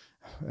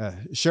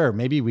sure,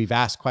 maybe we've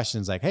asked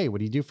questions like, hey, what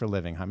do you do for a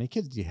living? How many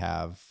kids do you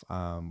have?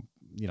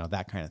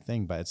 That kind of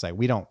thing. But it's like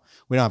we don't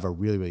have a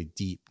really, really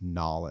deep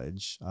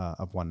knowledge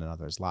of one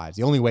another's lives.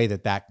 The only way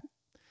that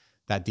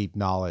deep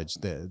knowledge,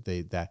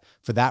 that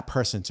for that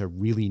person to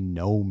really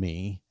know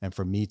me and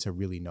for me to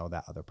really know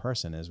that other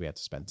person, is we have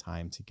to spend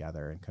time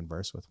together and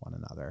converse with one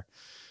another.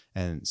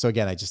 And so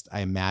again, I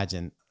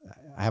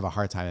have a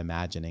hard time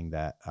imagining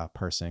that a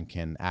person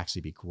can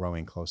actually be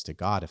growing close to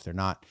God if they're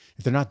not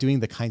doing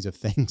the kinds of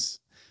things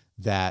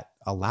that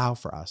allow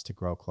for us to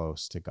grow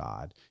close to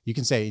God. You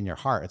can say in your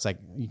heart, it's like,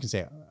 you can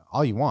say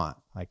all you want,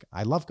 like,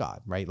 I love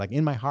God, right? Like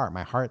in my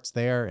heart's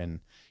there. And,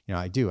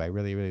 I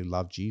really, really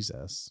love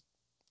Jesus.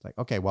 Like,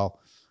 okay,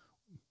 well,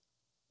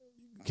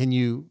 could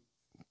you,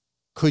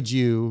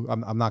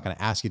 I'm not going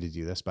to ask you to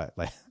do this, but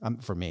like,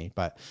 for me,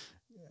 but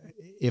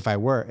if I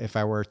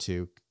were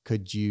to,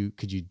 could you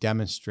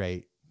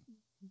demonstrate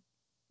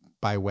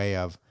by way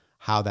of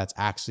how that's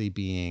actually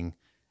being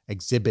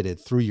exhibited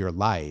through your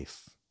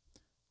life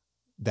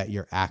that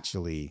you're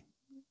actually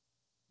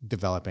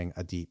developing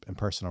a deep and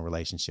personal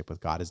relationship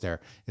with God? Are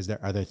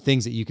there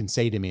things that you can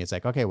say to me? It's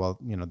like, okay, well,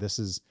 this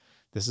is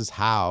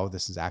how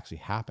this is actually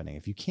happening.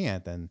 If you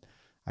can't, then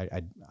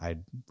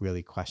I'd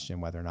really question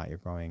whether or not you're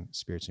growing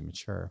spiritually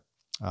mature.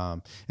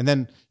 And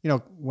then,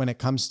 when it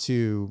comes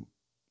to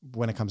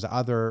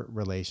other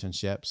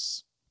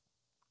relationships,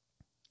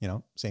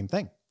 same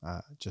thing.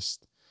 Are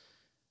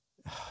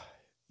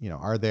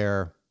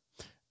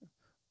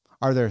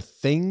there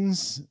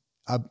things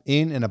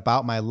in and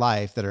about my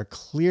life that are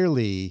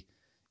clearly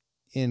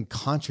in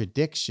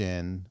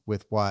contradiction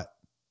with what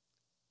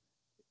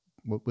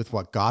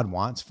God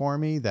wants for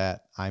me,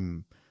 that I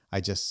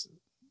just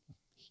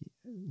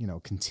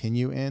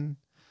continue in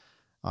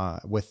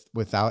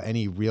without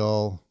any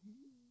real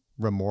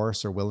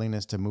remorse or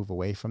willingness to move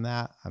away from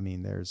that? I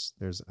mean, there's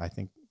I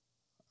think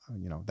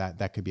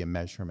that could be a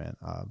measurement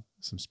of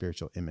some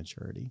spiritual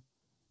immaturity.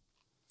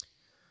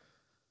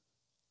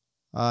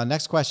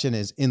 Next question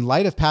is, in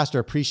light of Pastor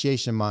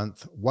Appreciation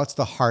Month, what's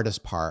the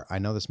hardest part? I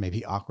know this may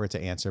be awkward to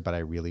answer, but I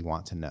really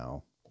want to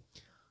know.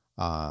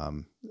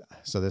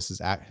 So this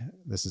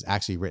is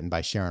actually written by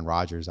Sharon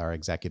Rogers, our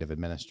executive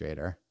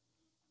administrator,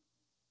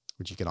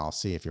 which you can all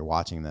see if you're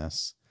watching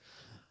this.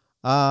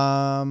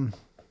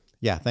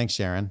 Yeah, thanks,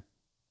 Sharon.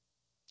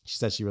 She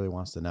said she really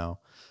wants to know.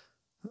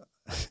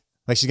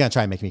 Like she's going to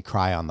try and make me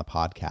cry on the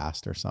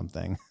podcast or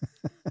something,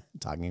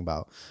 talking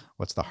about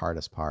what's the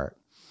hardest part.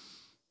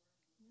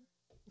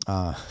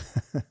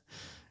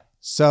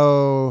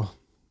 So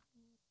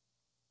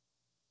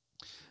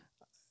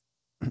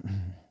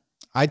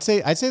I'd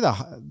say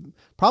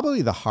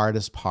probably the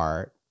hardest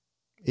part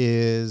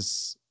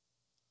is,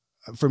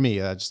 for me,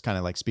 just kind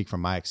of like speak from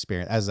my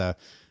experience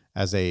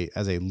as a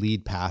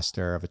lead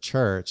pastor of a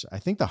church. I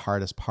think the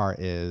hardest part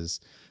is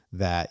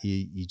that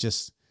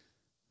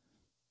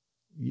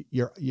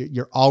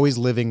you're always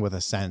living with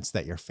a sense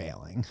that you're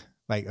failing,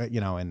 like,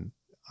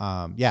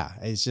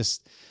 it's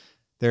just,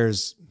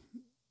 there's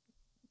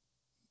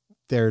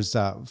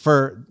a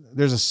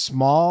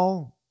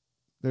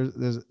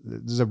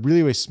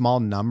really, really small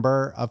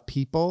number of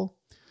people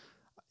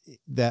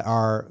that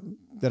are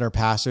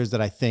pastors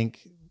that I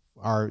think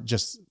are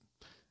just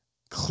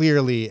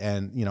clearly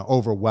and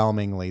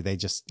overwhelmingly, they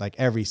just like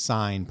every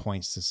sign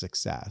points to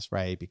success,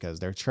 right? Because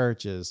their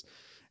church is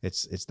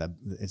it's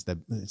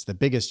the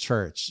biggest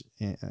church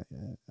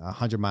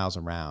 100 miles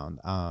around.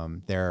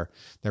 They're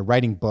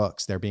writing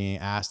books. They're being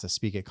asked to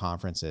speak at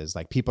conferences.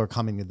 Like people are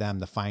coming to them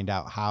to find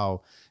out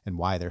how and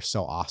why they're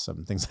so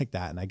awesome, things like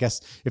that. And I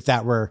guess if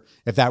that were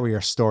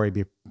your story,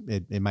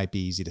 it might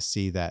be easy to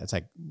see that it's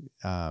like,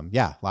 a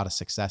lot of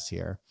success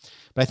here.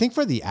 But I think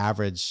for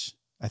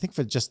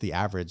just the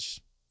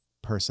average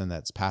person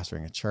that's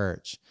pastoring a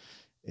church,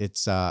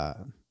 it's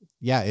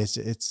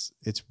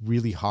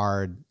really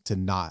hard to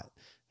not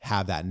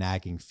have that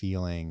nagging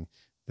feeling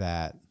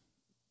that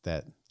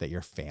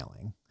you're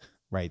failing,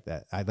 right?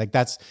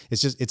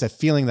 It's a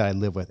feeling that I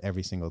live with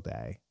every single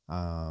day.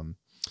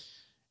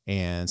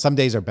 And some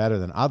days are better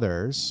than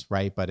others,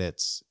 right? But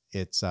it's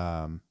just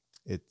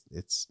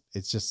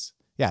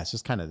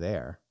kind of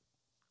there.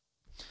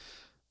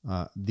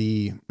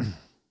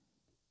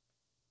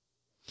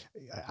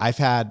 I've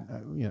had,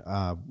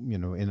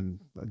 in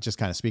just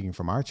kind of speaking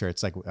from our church,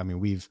 it's like, I mean,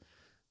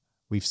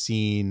 we've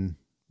seen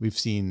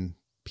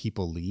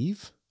people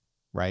leave,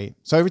 right?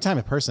 So every time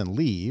a person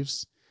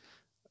leaves,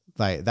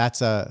 like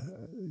it's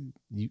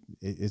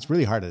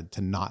really hard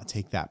to not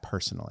take that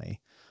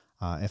personally.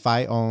 If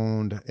I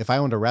owned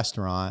a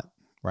restaurant,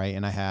 right,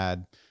 and I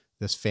had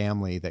this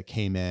family that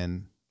came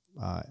in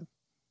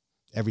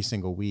every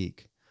single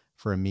week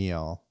for a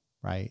meal,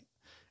 right,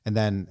 and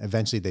then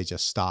eventually they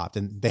just stopped,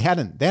 and they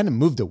hadn't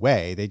moved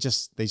away. They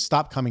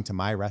stopped coming to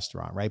my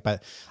restaurant, right?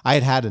 But I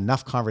had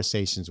enough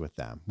conversations with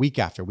them week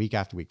after week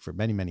after week for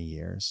many, many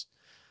years.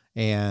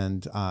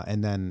 And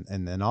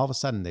then all of a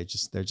sudden they're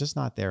just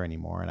not there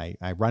anymore. And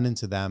I run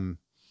into them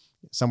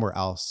somewhere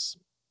else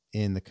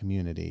in the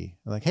community.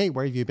 They're like, hey,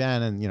 where have you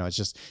been? And it's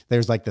just,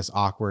 there's like this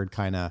awkward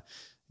kind of,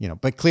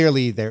 but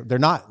clearly they're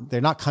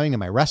not coming to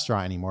my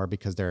restaurant anymore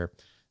because they've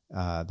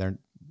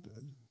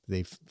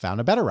found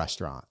a better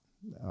restaurant,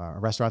 a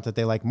restaurant that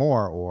they like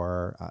more,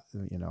 or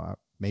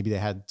maybe they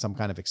had some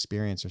kind of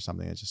experience or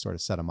something that just sort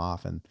of set them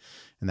off, and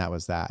that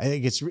was that. I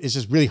think it's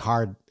just really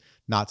hard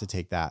not to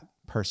take that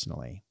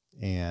personally.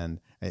 And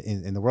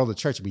in the world of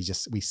church, we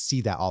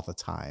see that all the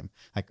time.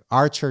 Like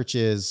our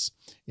churches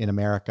in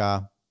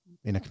America,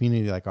 in a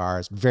community like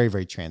ours, very,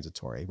 very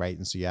transitory, right?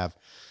 And so you have,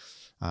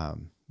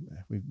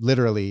 we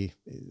literally,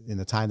 in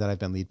the time that I've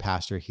been lead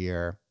pastor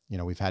here,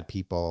 we've had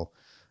people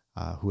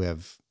who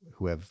have,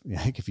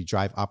 like if you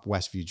drive up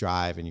Westview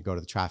Drive and you go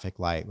to the traffic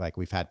light, like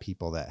we've had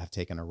people that have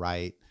taken a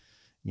right,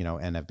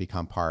 and have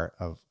become part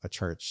of a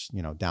church,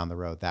 down the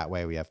road that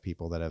way. We have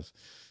people that have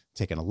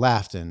taken a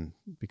left and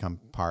become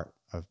part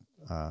of,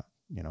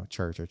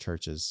 church or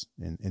churches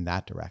in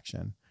that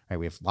direction, right?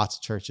 We have lots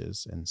of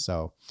churches. And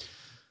so,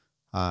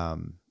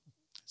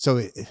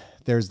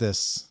 there's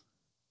this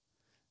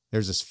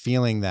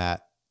feeling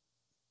that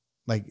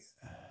like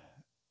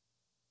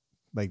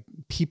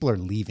people are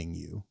leaving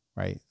you,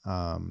 right?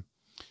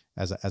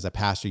 As a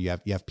pastor, you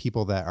have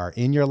people that are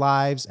in your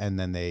lives and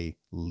then they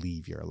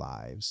leave your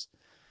lives.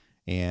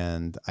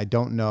 And I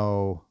don't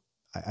know,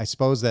 I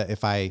suppose that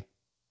if I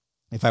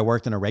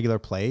worked in a regular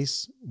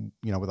place,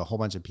 with a whole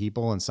bunch of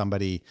people and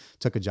somebody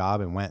took a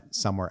job and went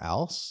somewhere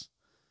else,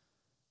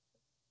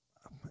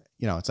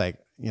 it's like,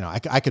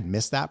 I could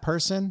miss that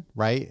person.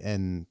 Right.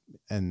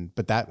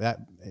 But that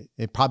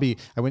it probably,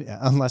 I wouldn't,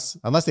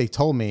 unless they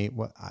told me,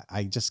 well,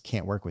 I just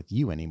can't work with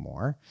you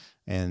anymore.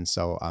 And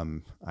so,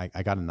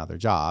 I got another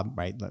job,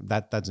 right?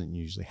 That doesn't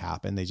usually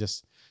happen. They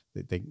just,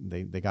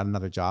 they got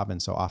another job.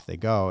 And so off they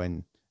go.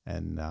 And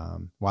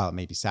while it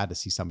may be sad to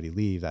see somebody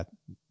leave, that,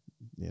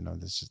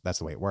 that's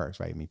the way it works,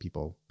 right? I mean,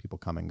 people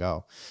come and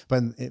go.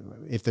 But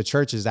if the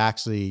church is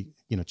actually,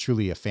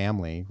 truly a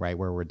family, right,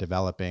 where we're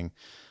developing,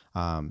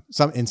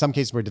 in some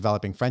cases we're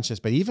developing friendships,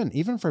 but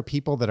even for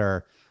people that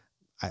are,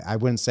 I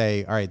wouldn't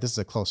say, all right, this is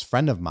a close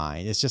friend of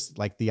mine. It's just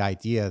like the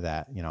idea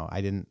that,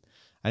 I didn't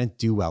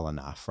do well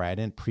enough, right? I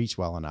didn't preach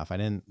well enough. I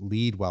didn't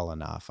lead well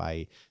enough.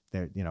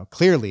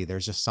 Clearly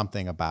there's just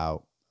something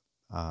about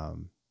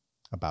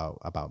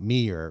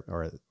me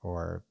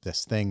or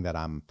this thing that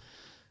I'm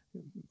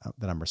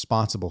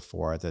responsible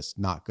for that's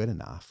not good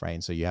enough, right?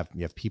 And so you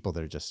have people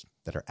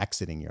that are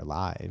exiting your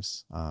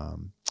lives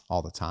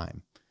all the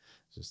time.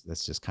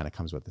 That's just kind of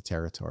comes with the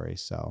territory.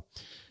 So,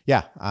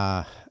 yeah,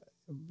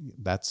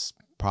 that's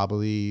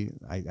probably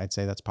I'd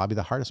say that's probably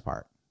the hardest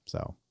part.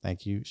 So,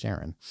 thank you,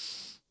 Sharon.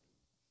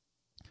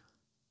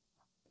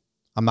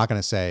 I'm not going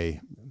to say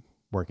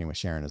working with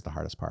Sharon is the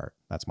hardest part.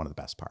 That's one of the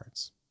best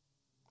parts,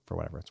 for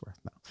whatever it's worth.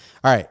 No.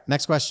 All right,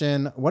 next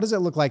question. What does it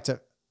look like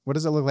to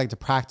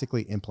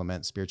practically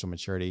implement spiritual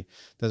maturity?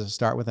 Does it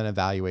start with an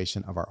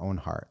evaluation of our own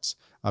hearts?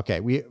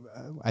 Okay,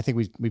 I think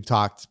we've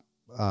talked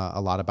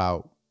a lot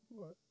about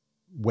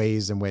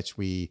ways in which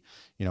we,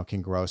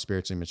 can grow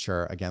spiritually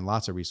mature. Again,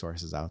 lots of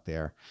resources out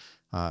there.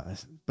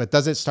 But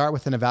does it start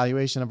with an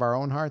evaluation of our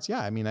own hearts?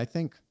 Yeah, I mean, I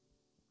think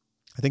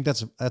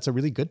that's a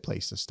really good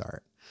place to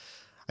start.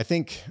 I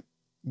think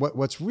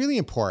what's really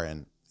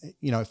important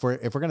if we're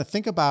going to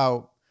think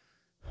about,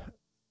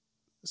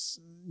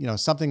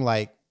 something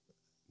like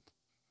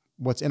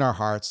what's in our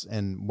hearts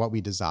and what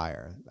we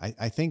desire,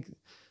 I think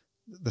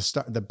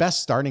the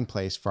best starting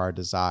place for our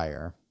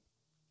desire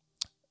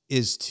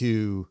is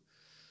to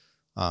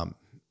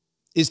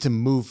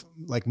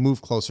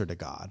move closer to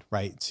God,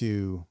 right?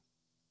 To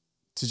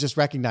just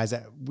recognize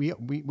that we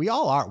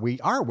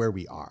are where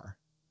we are.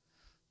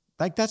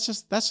 Like that's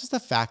just the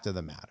fact of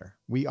the matter.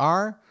 We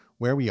are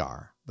where we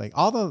are. Like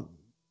all the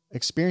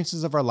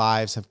experiences of our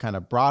lives have kind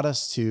of brought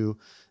us to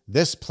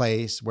this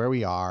place where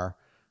we are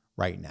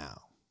right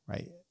now,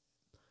 right?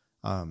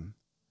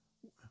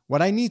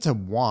 What I need to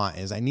want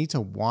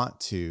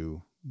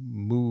to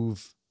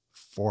move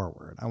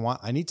forward.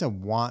 I need to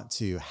want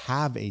to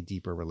have a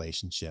deeper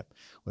relationship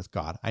with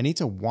God. I need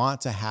to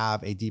want to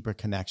have a deeper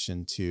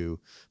connection to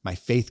my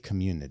faith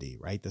community,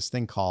 right? This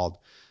thing called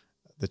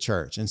the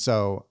church. And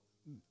so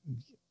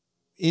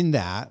in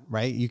that,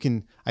 right,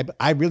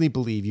 I really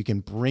believe you can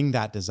bring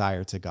that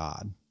desire to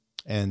God.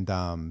 And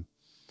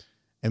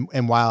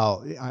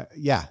while,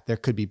 there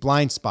could be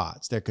blind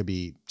spots, there could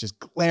be just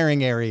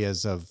glaring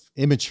areas of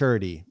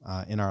immaturity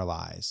in our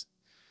lives.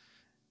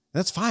 And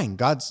that's fine.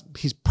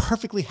 He's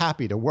perfectly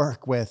happy to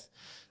work with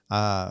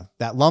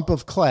that lump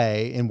of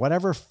clay in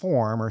whatever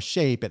form or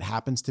shape it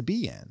happens to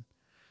be in,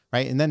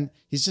 right? And then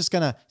he's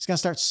gonna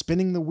start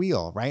spinning the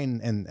wheel, right?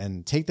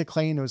 And take the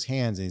clay into his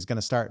hands, and he's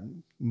gonna start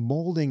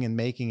molding and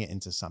making it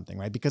into something,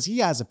 right? Because he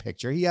has a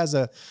picture, he has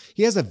a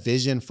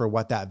vision for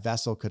what that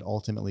vessel could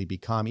ultimately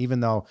become.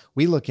 Even though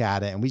we look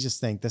at it and we just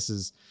think this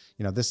is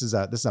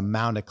a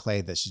mound of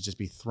clay that should just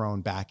be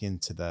thrown back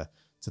into the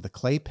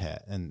clay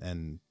pit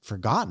and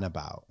forgotten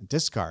about,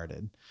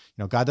 discarded.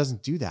 God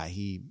doesn't do that.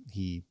 He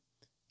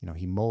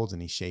molds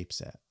and he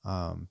shapes it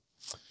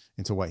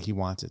into what he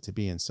wants it to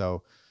be. And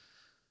so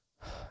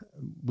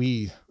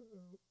we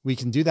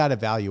can do that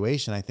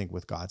evaluation, I think,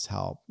 with God's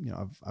help,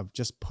 of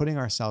just putting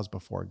ourselves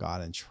before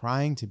God and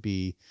trying to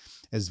be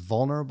as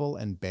vulnerable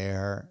and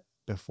bare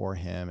before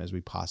him as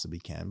we possibly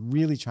can,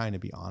 really trying to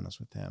be honest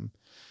with him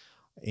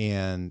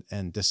and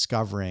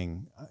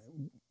discovering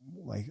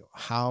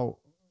how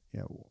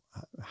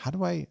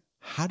do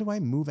I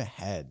move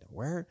ahead?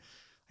 Where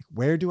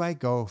do I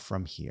go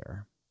from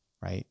here?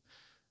 Right.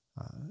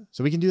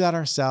 So we can do that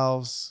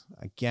ourselves.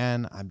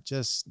 Again,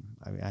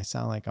 I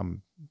sound like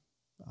I'm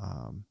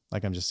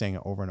just saying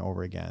it over and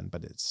over again,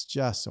 but it's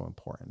just so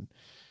important.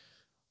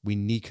 We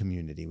need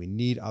community. We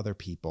need other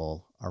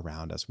people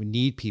around us. We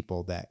need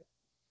people that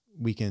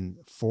we can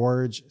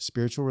forge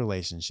spiritual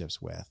relationships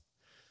with,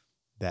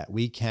 that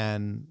we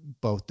can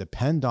both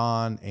depend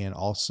on and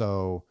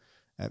also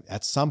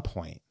at some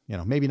point,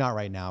 maybe not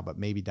right now, but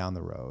maybe down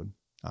the road,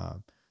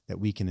 that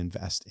we can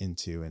invest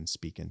into and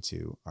speak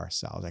into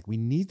ourselves. Like we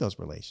need those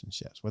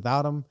relationships.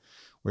 Without them,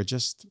 we're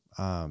just,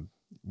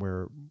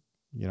 we're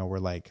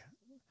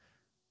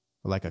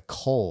like a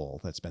coal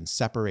that's been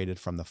separated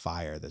from the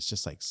fire. That's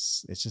just like,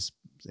 it's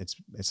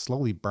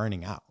slowly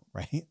burning out.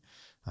 Right.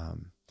 A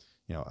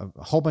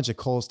whole bunch of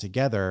coals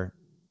together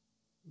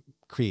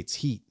creates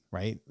heat,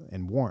 right?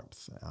 And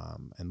warmth,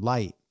 and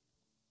light.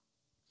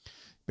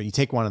 But you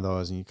take one of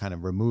those and you kind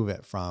of remove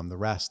it from the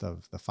rest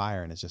of the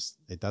fire, and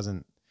it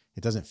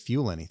doesn't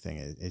fuel anything.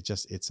 It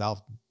just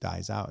itself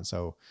dies out. And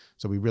so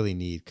we really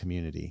need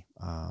community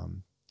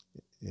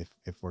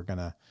if we're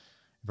gonna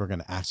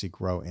actually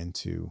grow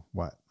into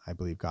what I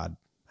believe God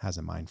has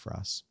in mind for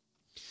us.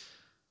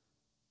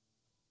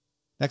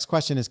 Next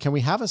question is: Can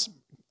we have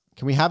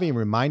a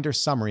reminder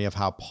summary of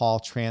how Paul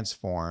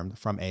transformed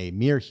from a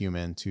mere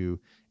human to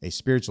a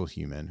spiritual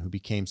human who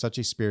became such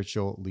a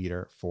spiritual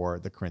leader for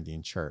the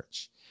Corinthian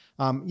church?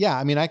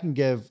 I can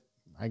give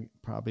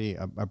probably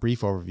a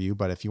brief overview,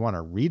 but if you want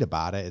to read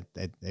about it,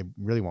 it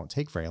really won't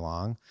take very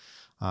long.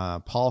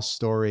 Paul's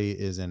story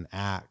is in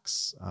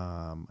Acts.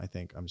 I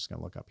think I'm just going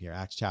to look up here,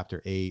 Acts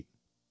chapter 8.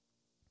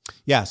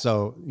 Yeah.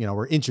 So,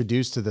 we're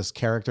introduced to this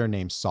character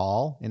named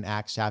Saul in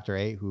Acts chapter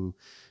 8, who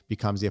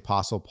becomes the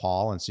apostle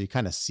Paul. And so you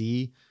kind of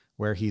see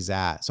where he's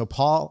at. So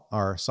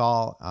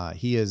Saul,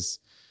 he is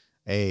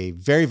a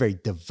very, very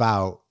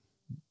devout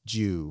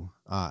Jew,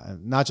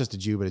 not just a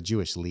Jew, but a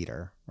Jewish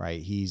leader,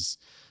 right? He's,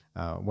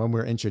 when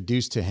we're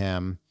introduced to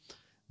him,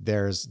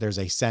 there's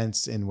a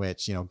sense in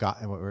which, God,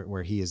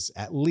 where he is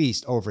at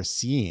least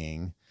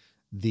overseeing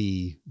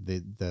the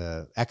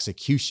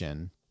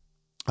execution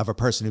of a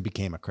person who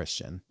became a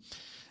Christian.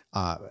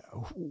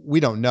 We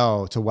don't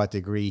know to what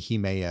degree he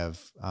may have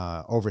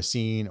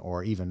overseen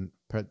or even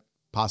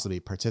possibly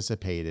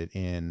participated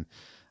in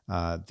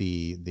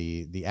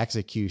the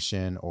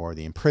execution or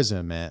the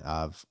imprisonment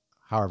of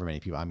however many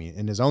people. I mean,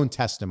 in his own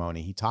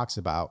testimony, he talks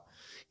about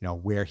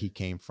where he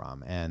came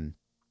from, and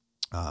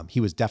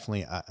he was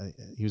definitely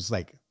he was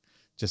like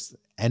just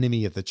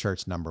enemy of the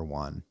church number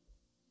one.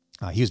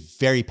 He was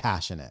very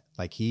passionate.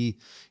 Like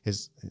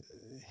his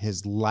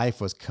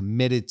life was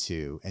committed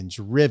to and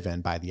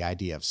driven by the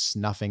idea of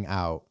snuffing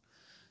out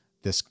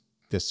this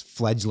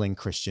fledgling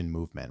Christian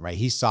movement, right?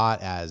 He saw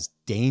it as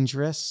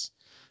dangerous,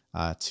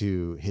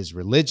 to his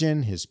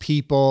religion, his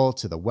people,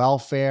 to the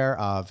welfare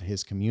of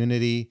his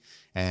community,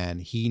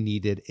 and he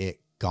needed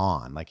it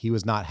gone. Like, he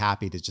was not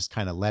happy to just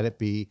kind of let it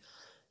be.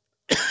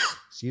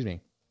 Excuse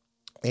me.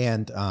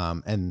 And he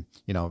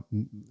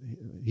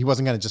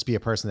wasn't going to just be a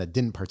person that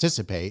didn't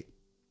participate.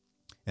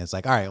 And it's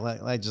like, all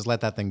right, just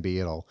let that thing be.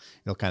 It'll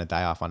kind of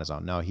die off on his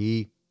own. No,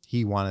 he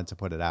wanted to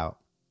put it out.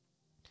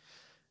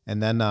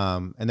 And then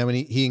when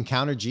he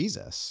encountered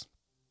Jesus,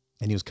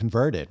 and he was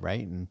converted,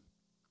 right? And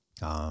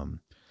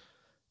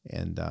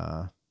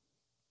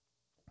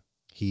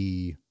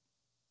he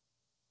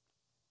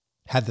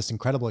had this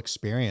incredible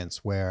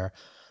experience where,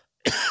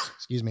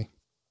 excuse me,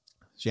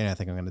 Jane, I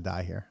think I'm going to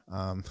die here.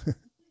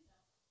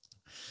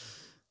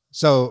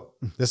 So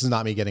this is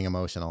not me getting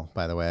emotional,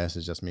 by the way. This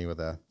is just me with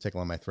a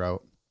tickle in my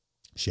throat.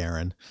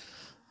 Sharon.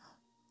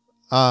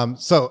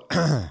 So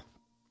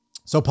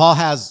Paul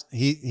has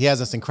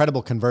this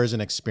incredible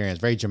conversion experience,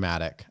 very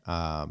dramatic,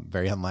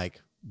 very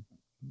unlike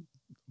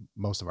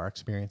most of our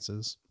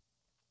experiences.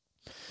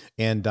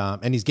 And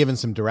he's given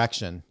some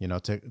direction,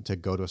 to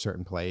go to a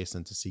certain place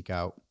and to seek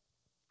out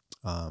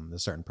a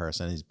certain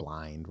person. He's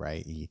blind,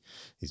 right?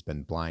 He's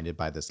been blinded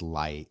by this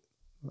light.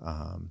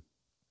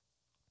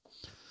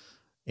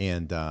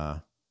 And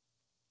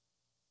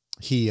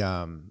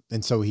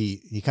so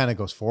he kind of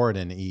goes forward,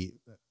 and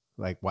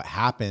what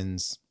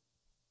happens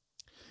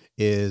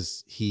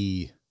is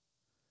he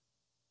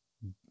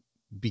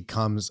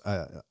becomes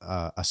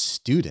a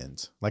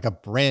student, like a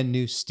brand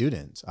new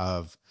student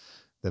of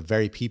the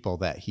very people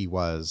that he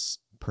was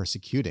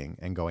persecuting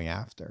and going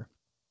after.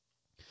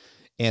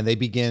 And they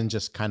begin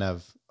just kind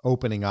of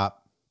opening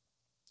up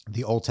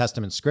the Old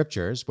Testament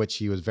scriptures, which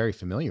he was very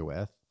familiar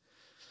with,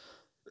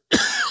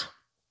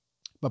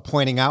 but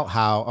pointing out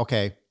how,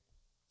 okay,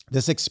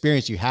 this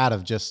experience you had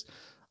of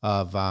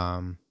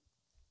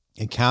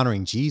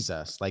encountering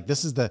Jesus, like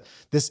this is the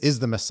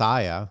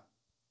Messiah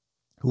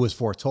who was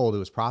foretold, who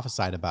was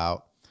prophesied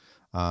about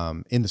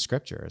in the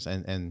scriptures.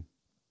 And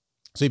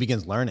so he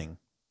begins learning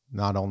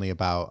not only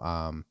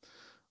about,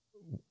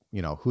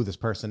 who this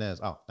person is.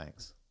 Oh,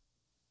 thanks.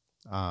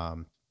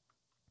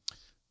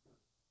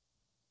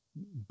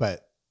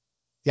 But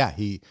yeah,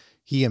 he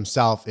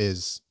himself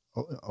is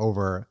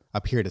over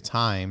a period of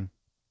time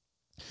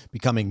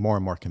becoming more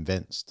and more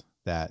convinced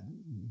that,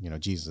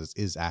 Jesus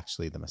is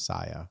actually the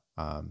Messiah,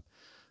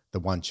 the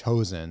one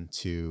chosen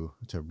to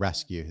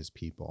rescue his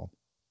people.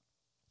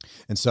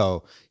 And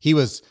so he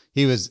was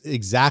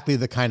exactly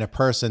the kind of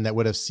person that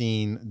would have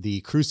seen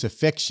the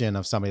crucifixion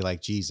of somebody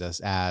like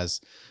Jesus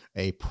as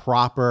a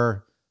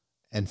proper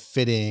and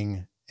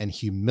fitting and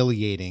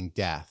humiliating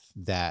death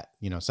that,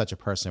 such a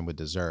person would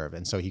deserve.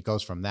 And so he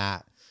goes from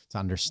that to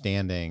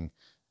understanding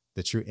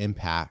the true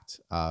impact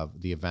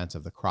of the event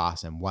of the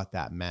cross and what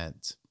that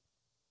meant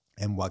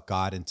and what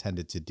God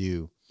intended to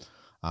do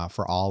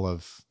for all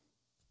of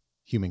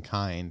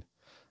humankind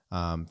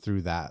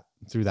through that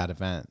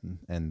event.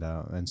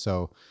 And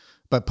so,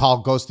 but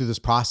Paul goes through this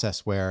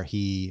process where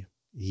he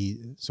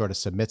sort of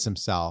submits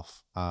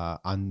himself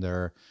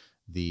under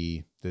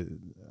the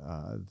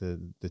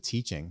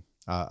teaching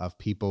of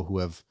people who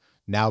have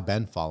now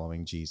been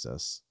following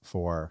Jesus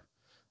for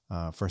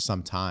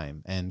some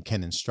time and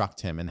can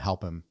instruct him and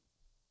help him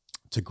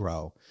to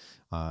grow.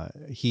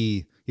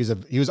 He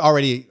was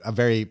already a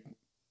very,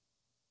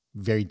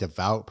 very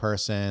devout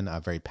person, a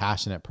very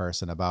passionate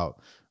person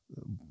about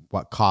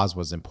what cause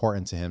was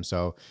important to him.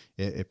 So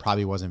it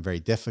probably wasn't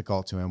very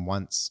difficult to him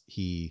once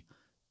he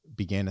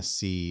began to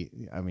see,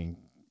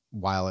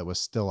 while it was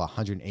still a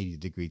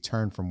 180-degree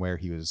turn from where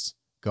he was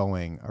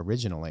going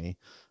originally,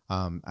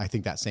 I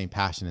think that same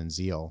passion and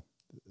zeal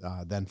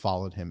then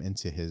followed him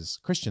into his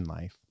Christian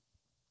life.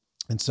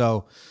 And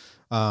so,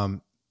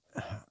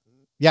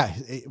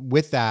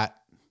 with that,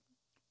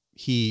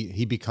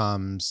 he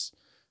becomes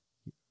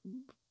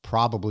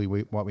probably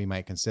what we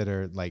might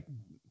consider like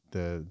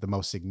the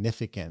most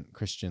significant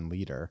Christian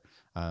leader.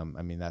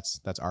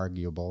 That's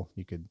arguable.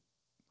 You could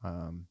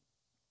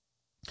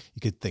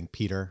think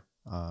Peter,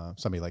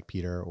 somebody like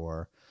Peter,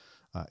 or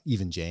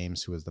even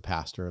James, who was the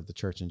pastor of the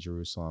church in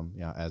Jerusalem,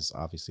 as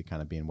obviously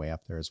kind of being way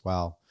up there as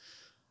well.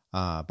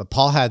 But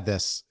Paul had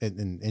this,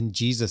 and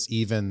Jesus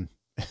even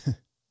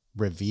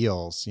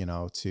reveals,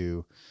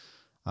 to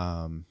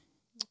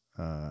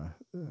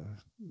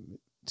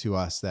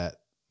us that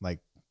like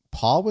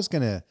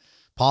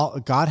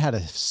God had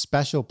a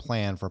special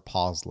plan for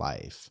Paul's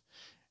life,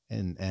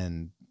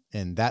 and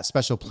that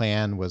special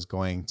plan was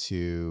going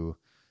to,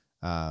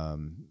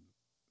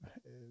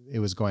 it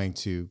was going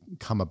to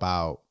come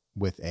about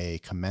with a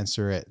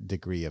commensurate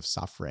degree of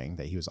suffering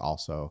that he was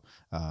also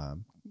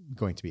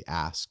going to be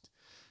asked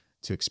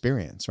to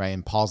experience, right?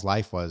 And Paul's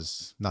life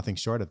was nothing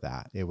short of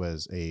that. It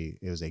was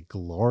a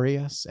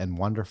glorious and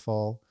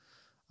wonderful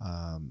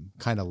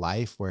kind of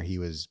life where he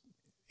was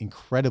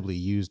incredibly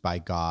used by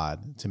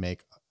God to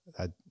make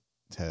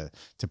to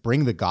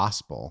bring the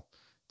gospel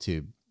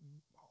to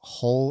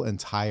whole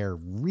entire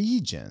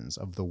regions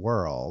of the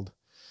world,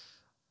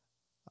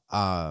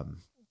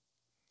 and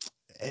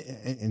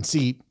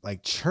see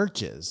like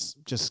churches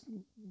just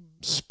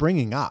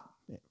springing up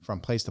from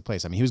place to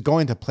place. I mean, he was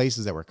going to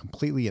places that were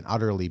completely and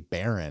utterly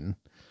barren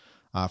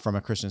from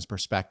a Christian's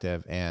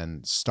perspective,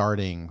 and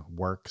starting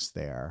works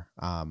there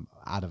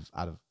out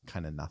of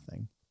kind of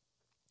nothing.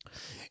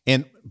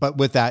 But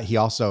with that,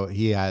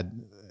 he had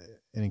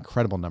an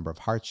incredible number of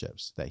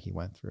hardships that he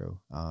went through,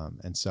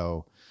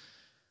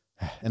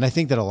 and I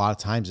think that a lot of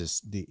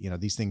times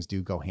these things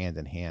do go hand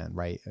in hand,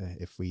 right?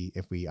 If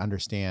we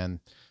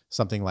understand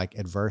something like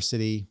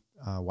adversity,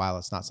 while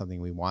it's not something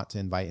we want to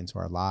invite into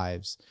our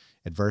lives,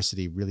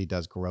 adversity really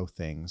does grow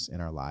things in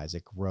our lives.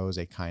 It grows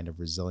a kind of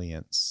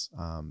resilience.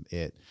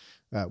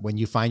 When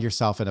you find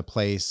yourself in a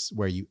place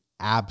where you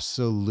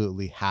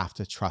absolutely have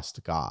to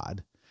trust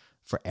God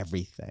for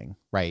everything,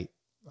 right?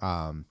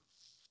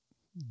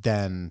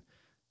 Then,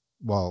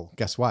 well,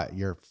 guess what?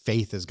 Your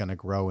faith is going to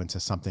grow into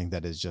something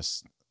that is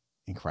just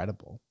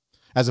incredible.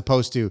 As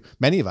opposed to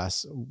many of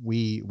us,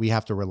 we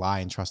have to rely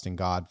and trust in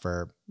God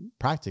for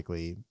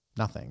practically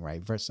nothing,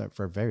 right?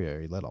 For very,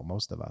 very little.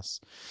 Most of us,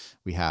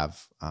 we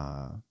have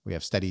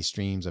steady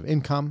streams of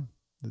income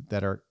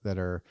that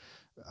are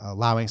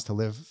allowing us to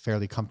live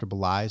fairly comfortable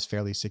lives,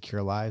 fairly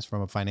secure lives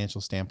from a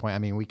financial standpoint. I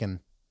mean, we can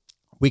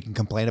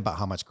complain about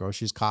how much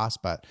groceries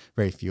cost, but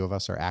very few of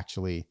us are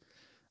actually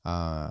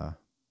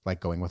like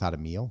going without a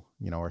meal,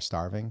 or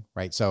starving,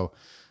 right? So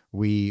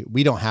we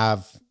don't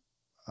have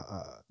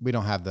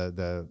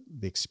the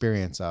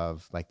experience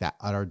of like that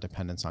utter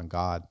dependence on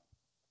God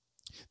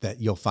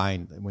that you'll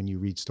find when you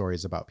read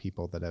stories about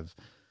people that have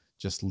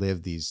just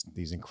lived these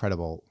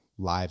incredible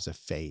lives of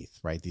faith,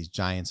 right? These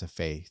giants of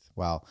faith.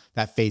 Well,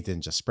 that faith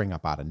didn't just spring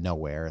up out of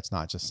nowhere. It's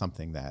not just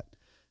something that,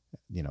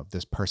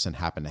 this person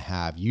happened to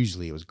have.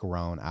 Usually it was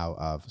grown out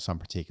of some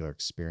particular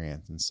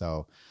experience. And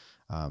so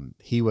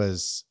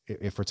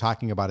if we're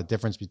talking about a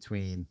difference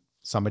between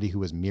somebody who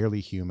was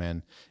merely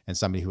human and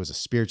somebody who was a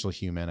spiritual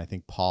human, I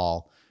think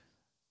Paul,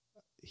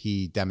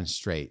 he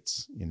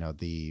demonstrates,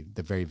 the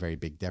very, very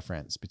big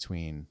difference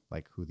between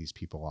like who these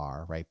people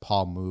are, right?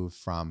 Paul moved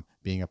from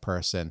being a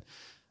person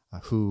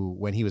who,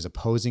 when he was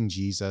opposing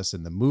Jesus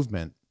and the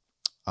movement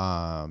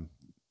of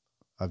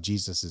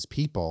Jesus's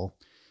people,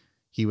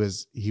 he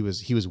was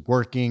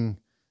working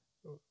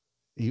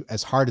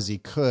as hard as he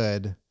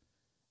could,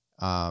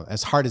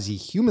 as hard as he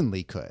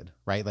humanly could,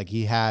 right? Like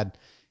he had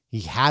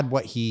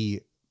what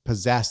he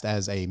possessed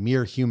as a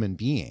mere human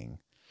being.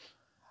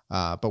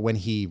 But when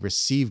he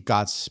received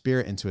God's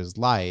Spirit into his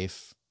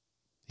life,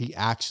 he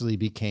actually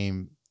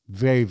became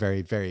very,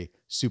 very, very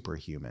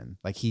superhuman.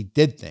 Like he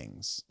did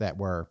things that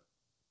were,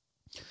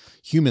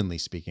 humanly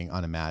speaking,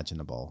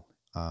 unimaginable.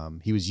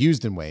 He was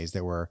used in ways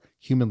that were,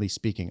 humanly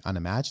speaking,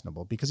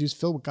 unimaginable because he was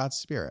filled with God's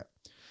Spirit.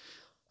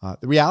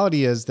 The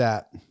reality is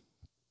that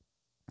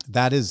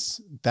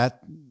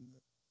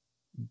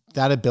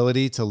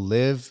ability to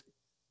live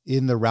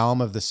in the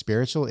realm of the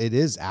spiritual, it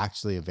is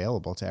actually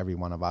available to every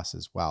one of us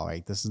as well,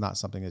 right? This is not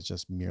something that's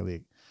just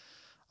merely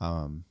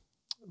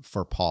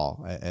for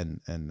Paul,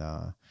 and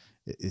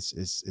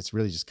it's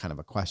really just kind of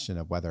a question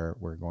of whether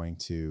we're going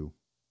to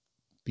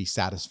be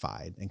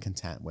satisfied and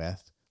content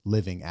with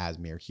living as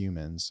mere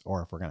humans,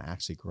 or if we're going to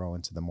actually grow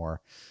into the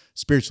more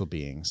spiritual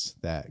beings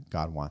that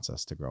God wants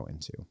us to grow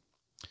into.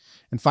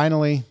 And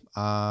finally,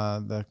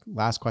 the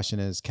last question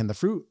is, can the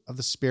fruit of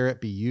the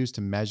Spirit be used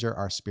to measure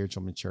our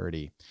spiritual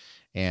maturity?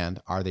 And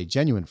are they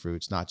genuine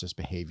fruits, not just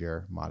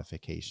behavior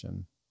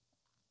modification?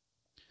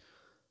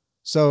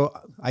 So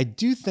I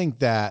do think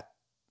that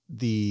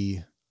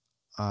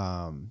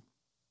I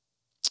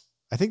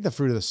think the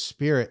fruit of the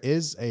Spirit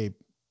is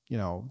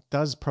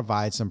does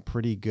provide some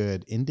pretty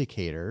good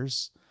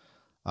indicators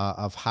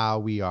of how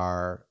we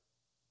are,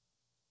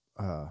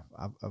 kind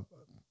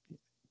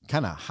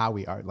of how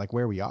we are, like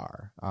where we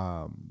are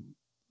from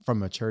a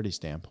maturity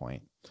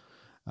standpoint.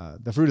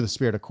 The fruit of the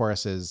Spirit, of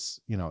course,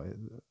 is, a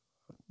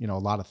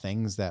lot of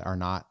things that are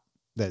not,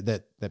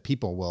 that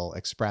people will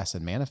express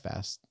and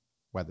manifest,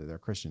 whether they're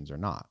Christians or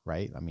not,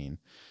 right? I mean,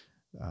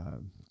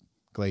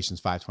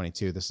 Galatians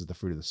 5:22, this is the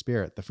fruit of the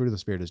Spirit. The fruit of the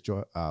Spirit is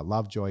joy,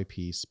 love, joy,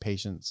 peace,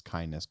 patience,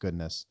 kindness,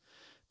 goodness,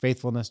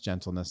 faithfulness,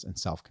 gentleness, and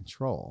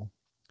self-control.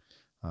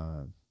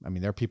 I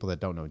mean, there are people that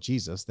don't know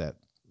Jesus that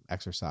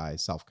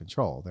exercise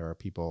self-control. There are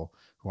people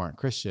who aren't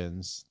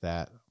Christians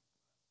that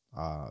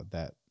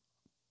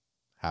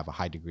have a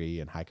high degree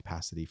and high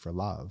capacity for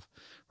love,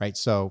 right?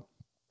 So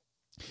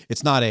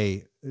it's not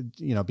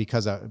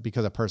because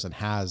a person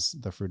has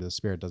the fruit of the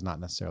Spirit does not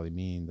necessarily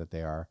mean that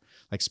they are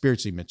like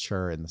spiritually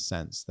mature in the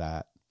sense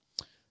that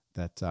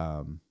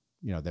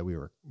we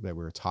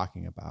were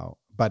talking about,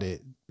 but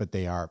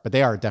they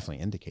are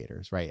definitely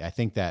indicators, right? I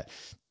think that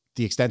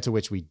the extent to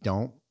which we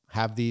don't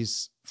have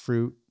these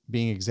fruit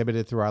being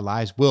exhibited through our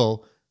lives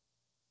will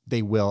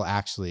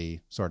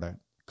actually sort of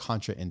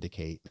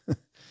contraindicate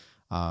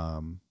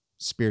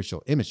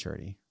spiritual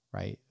immaturity,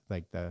 right?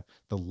 Like the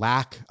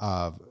lack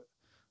of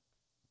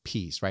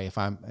peace, right? If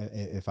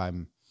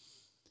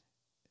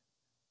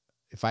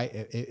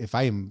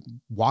I am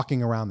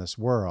walking around this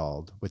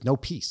world with no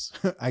peace,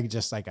 I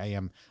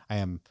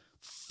am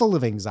full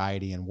of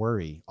anxiety and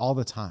worry all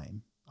the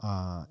time.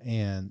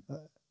 And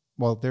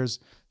well, there's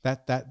a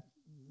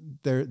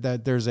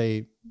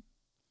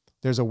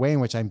way in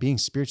which I'm being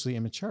spiritually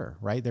immature,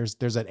 right?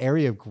 There's an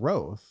area of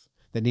growth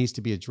that needs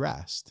to be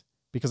addressed,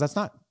 because that's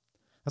not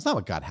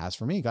what God has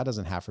for me. God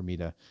doesn't have for me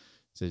to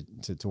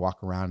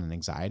walk around in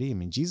anxiety. I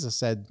mean, Jesus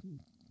said,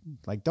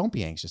 like, don't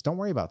be anxious. Don't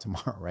worry about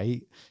tomorrow,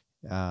 right?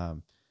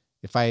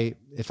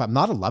 If I'm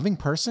not a loving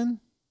person,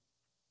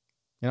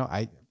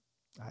 then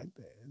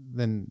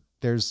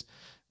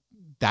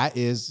that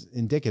is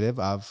indicative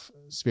of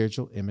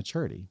spiritual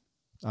immaturity.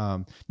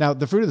 Now,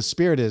 the fruit of the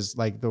Spirit is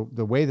like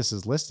the way this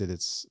is listed.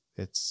 It's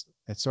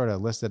sort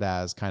of listed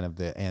as kind of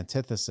the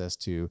antithesis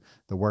to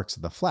the works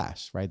of the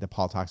flesh, right? That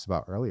Paul talks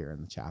about earlier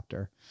in the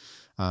chapter.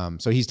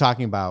 So he's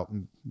talking about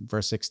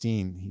verse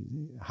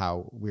 16,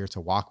 how we are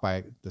to walk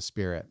by the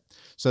Spirit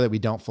so that we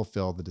don't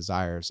fulfill the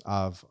desires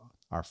of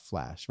our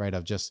flesh, right?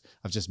 Of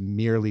just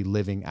merely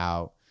living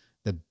out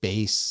the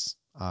base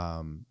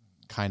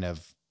kind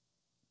of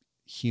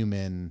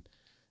human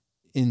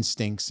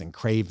instincts and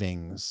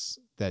cravings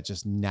that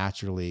just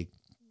naturally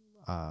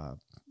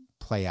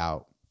play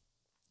out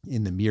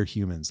in the mere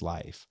human's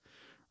life,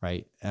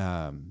 right?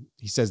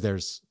 He says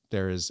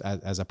there is,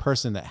 as a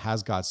person that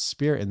has God's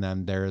Spirit in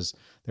them, there's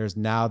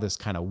now this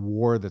kind of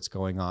war that's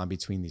going on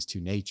between these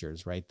two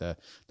natures, right? The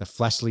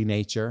fleshly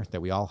nature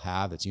that we all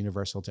have, that's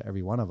universal to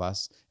every one of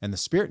us, and the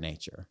Spirit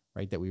nature,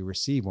 right, that we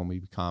receive when we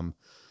become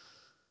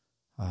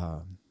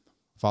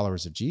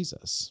followers of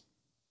Jesus.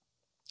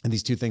 And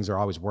these two things are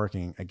always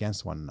working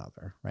against one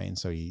another, right? And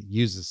so he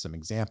uses some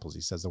examples.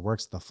 He says the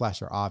works of the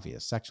flesh are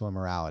obvious: sexual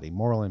immorality,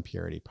 moral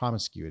impurity,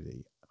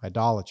 promiscuity,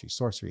 idolatry,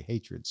 sorcery,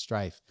 hatred,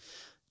 strife,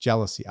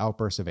 jealousy,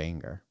 outbursts of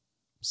anger,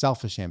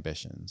 selfish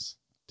ambitions,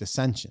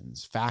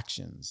 dissensions,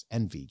 factions,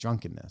 envy,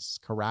 drunkenness,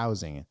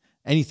 carousing,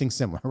 anything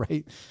similar,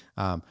 right?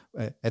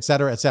 Et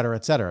cetera, et cetera,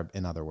 et cetera,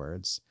 in other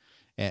words.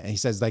 And he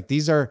says, like,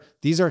 these are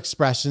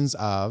expressions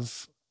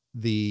of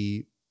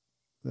the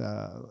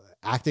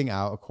acting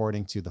out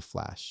according to the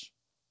flesh.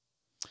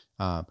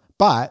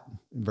 But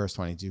in verse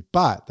 22,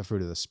 but the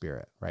fruit of the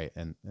Spirit, right?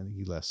 And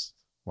he lists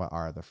what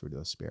are the fruit of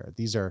the Spirit.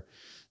 These are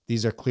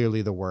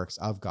clearly the works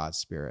of God's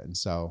Spirit. And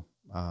so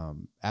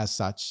as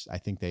such, I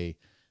think they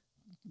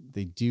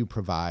do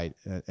provide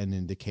an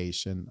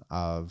indication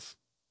of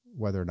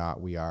whether or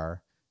not we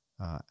are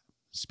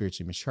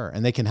spiritually mature,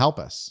 and they can help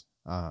us.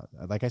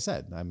 Like I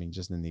said, I mean,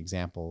 just in the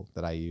example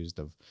that I used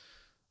of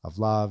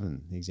love,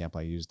 and the example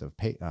I used of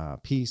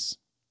peace.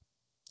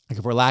 Like,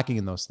 if we're lacking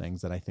in those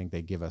things, then I think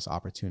they give us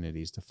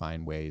opportunities to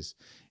find ways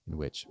in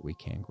which we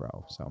can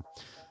grow. So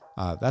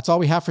that's all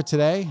we have for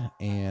today.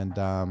 And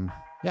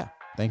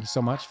thank you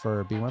so much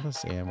for being with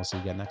us, and we'll see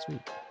you again next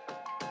week.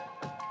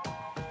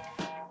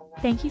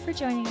 Thank you for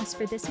joining us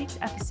for this week's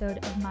episode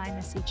of My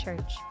Messy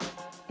Church.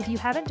 If you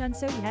haven't done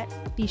so yet,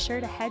 be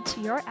sure to head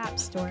to your app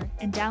store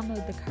and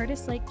download the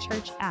Curtis Lake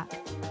Church app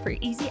for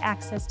easy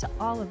access to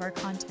all of our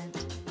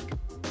content.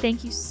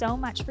 Thank you so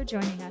much for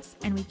joining us,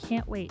 and we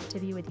can't wait to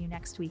be with you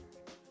next week.